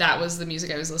much, that was the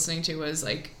music I was listening to, was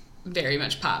like very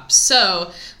much pop.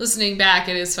 So listening back,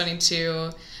 it is funny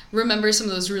to remember some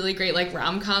of those really great like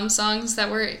rom-com songs that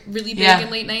were really big in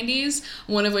late 90s,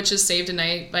 one of which is Saved a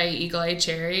Night by Eagle Eye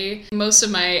Cherry. Most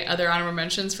of my other honorable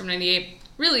mentions from 98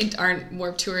 really aren't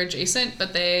Warped Tour adjacent,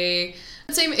 but they,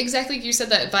 same exactly like you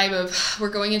said, that vibe of we're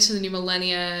going into the new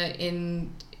millennia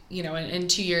in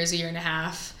 2 years, a year and a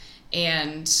half,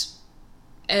 and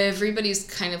everybody's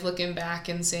kind of looking back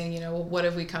and saying, what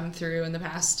have we come through in the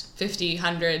past 50,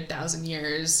 100, 1,000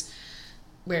 years?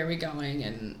 Where are we going?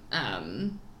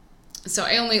 And so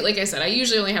I only, like I said, I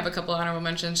usually only have a couple honorable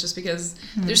mentions just because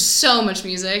there's so much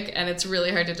music and it's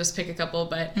really hard to just pick a couple,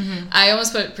 but I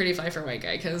almost put Pretty Fly for White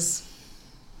Guy because...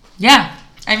 Yeah.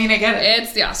 I mean, I get it.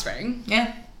 It's The Offspring.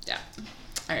 Yeah. Yeah.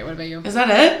 All right, what about you? Is that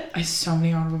it? I have so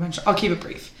many honorable mentions. I'll keep it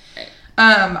brief. Right.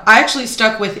 I actually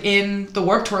stuck within the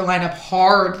Warped Tour lineup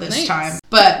hard this time.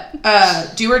 But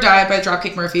Do or Die by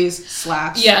Dropkick Murphys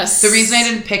slaps. Yes. The reason I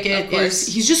didn't pick it is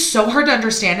he's just so hard to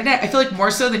understand in it. I feel like more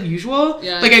so than usual.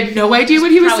 Yeah. Like I had no idea what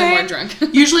he was saying. Probably more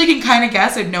drunk. Usually I can kind of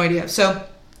guess. I have no idea. So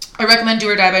I recommend Do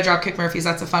or Die by Dropkick Murphys.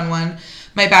 That's a fun one.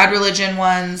 My Bad Religion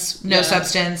ones, No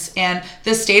Substance, and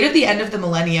The State of the End of the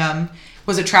Millennium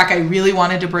was a track I really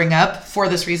wanted to bring up for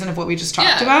this reason of what we just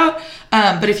talked about.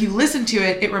 But if you listen to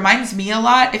it, it reminds me a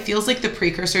lot. It feels like the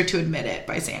precursor to Admit It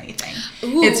by Say Anything.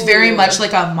 Ooh. It's very much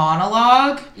like a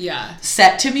monologue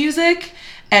set to music.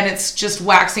 And it's just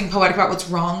waxing poetic about what's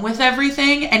wrong with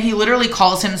everything. And he literally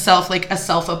calls himself like a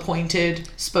self-appointed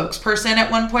spokesperson at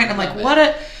one point. I'm like, what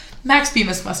a... Max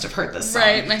Bemis must have heard this song.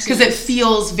 Right, because it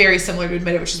feels very similar to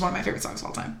Admit It, which is one of my favorite songs of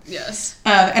all time. Yes.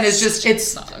 And it's just,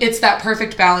 it's that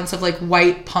perfect balance of like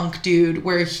white punk dude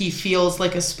where he feels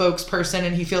like a spokesperson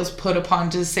and he feels put upon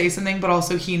to say something, but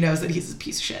also he knows that he's a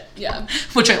piece of shit. Yeah.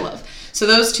 Which I love. So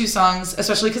those two songs,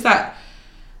 especially because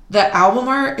the album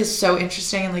art is so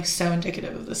interesting and like so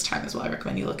indicative of this time as well. I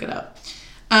recommend you look it up.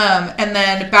 And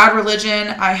then Bad Religion,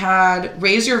 I had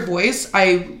Raise Your Voice.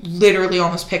 I literally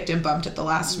almost picked and bumped at the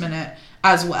last minute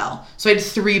as well. So I had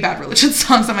 3 Bad Religion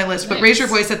songs on my list. But Raise Your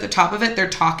Voice, at the top of it, they're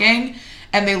talking.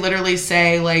 And they literally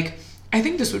say, like, I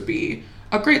think this would be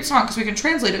a great song because we can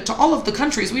translate it to all of the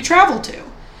countries we travel to.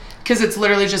 Because it's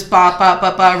literally just ba, ba,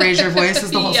 ba, ba, raise your voice is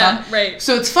the whole song. Right.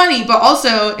 So it's funny, but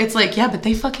also it's like, yeah, but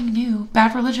they fucking knew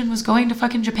Bad Religion was going to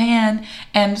fucking Japan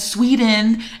and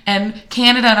Sweden and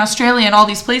Canada and Australia and all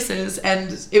these places.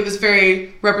 And it was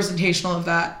very representational of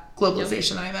that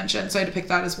globalization that I mentioned. So I had to pick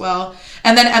that as well.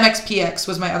 And then MXPX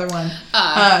was my other one.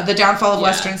 The Downfall of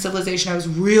Western Civilization I was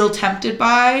real tempted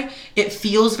by. It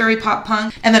feels very pop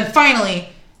punk. And then finally...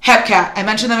 Hepcat. I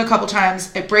mentioned them a couple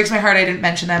times. It breaks my heart I didn't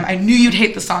mention them. I knew you'd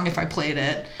hate the song if I played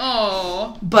it.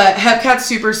 Oh. But Hepcat's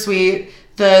super sweet.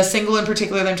 The single in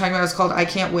particular that I'm talking about is called I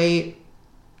Can't Wait.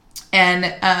 And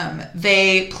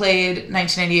they played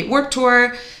 1998 Warped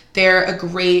Tour. They're a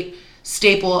great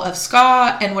staple of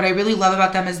ska. And what I really love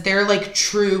about them is they're like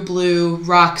true blue,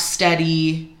 rock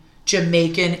steady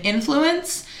Jamaican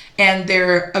influence. And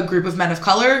they're a group of men of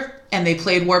color. And they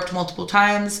played Warped multiple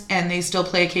times, and they still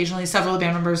play occasionally. Several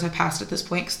band members have passed at this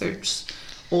point because they're just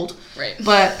old. Right.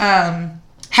 But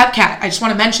Hepcat, I just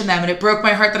want to mention them, and it broke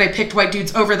my heart that I picked white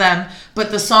dudes over them, but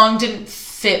the song didn't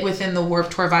fit within the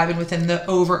Warped Tour vibe and within the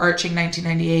overarching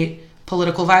 1998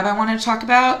 political vibe I wanted to talk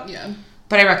about. Yeah.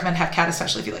 But I recommend Hepcat,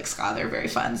 especially if you like ska. They're very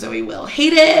fun. Zoe will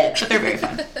hate it, but they're very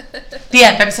fun. The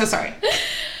end. I'm so sorry.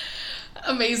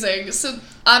 Amazing. So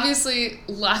obviously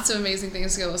lots of amazing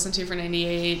things to go listen to for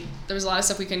 98. There was a lot of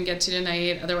stuff we couldn't get to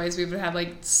tonight. Otherwise we would have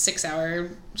like 6-hour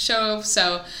show.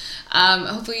 So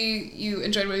hopefully you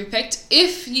enjoyed what we picked.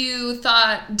 If you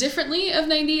thought differently of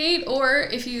 98 or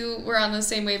if you were on the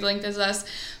same wavelength as us,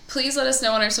 please let us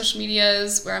know on our social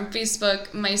medias. We're on Facebook,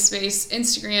 MySpace,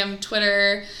 Instagram,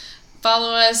 Twitter.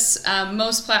 Follow us.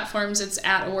 Most platforms it's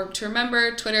at A Warped to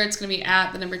Remember. Twitter it's going to be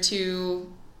at the number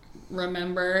 2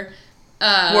 Remember.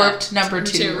 Warped number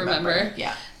 2 remember.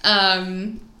 Yeah.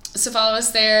 So follow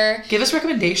us there. Give us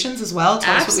recommendations as well.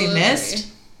 Tell us what we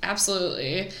missed.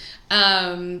 Absolutely.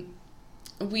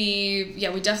 We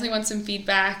definitely want some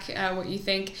feedback, what you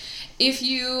think. If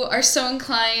you are so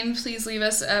inclined, please leave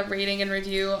us a rating and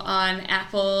review on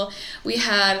Apple. We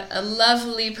had a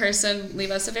lovely person leave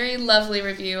us a very lovely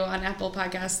review on Apple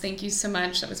Podcasts. Thank you so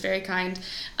much. That was very kind.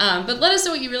 But let us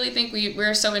know what you really think.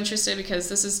 We're so interested because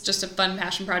this is just a fun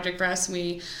passion project for us.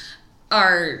 We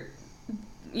are,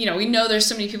 we know there's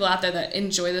so many people out there that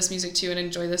enjoy this music too and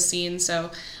enjoy this scene.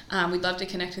 So we'd love to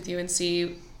connect with you and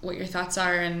see what your thoughts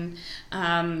are and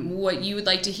what you would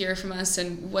like to hear from us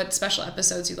and what special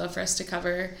episodes you'd love for us to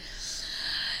cover.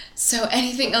 So,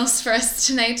 anything else for us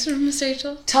tonight, Miss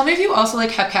Rachel? Tell me if you also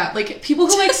like Hepcat. Like, people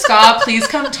who like ska, please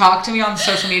come talk to me on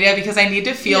social media because I need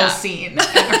to feel seen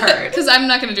and heard. Because I'm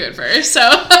not going to do it first, so.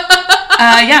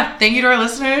 Yeah, thank you to our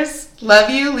listeners.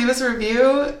 Love you. Leave us a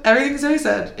review. Everything Zoe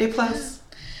said. A+. All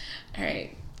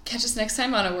right. Catch us next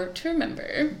time on A Work to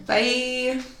Remember.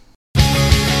 Bye.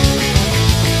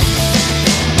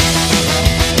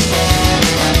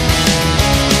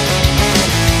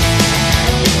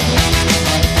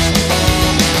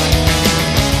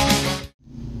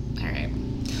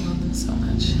 So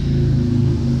much.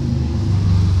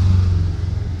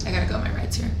 I gotta go. My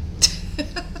ride's here.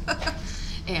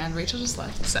 And Rachel just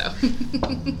left, so.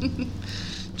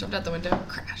 Jumped out the window.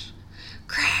 Crash.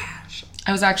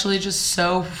 I was actually just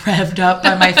so revved up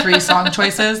by my 3 song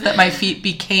choices that my feet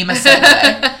became a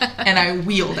Segway. And I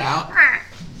wheeled out.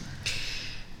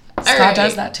 Scott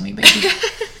does that to me, baby.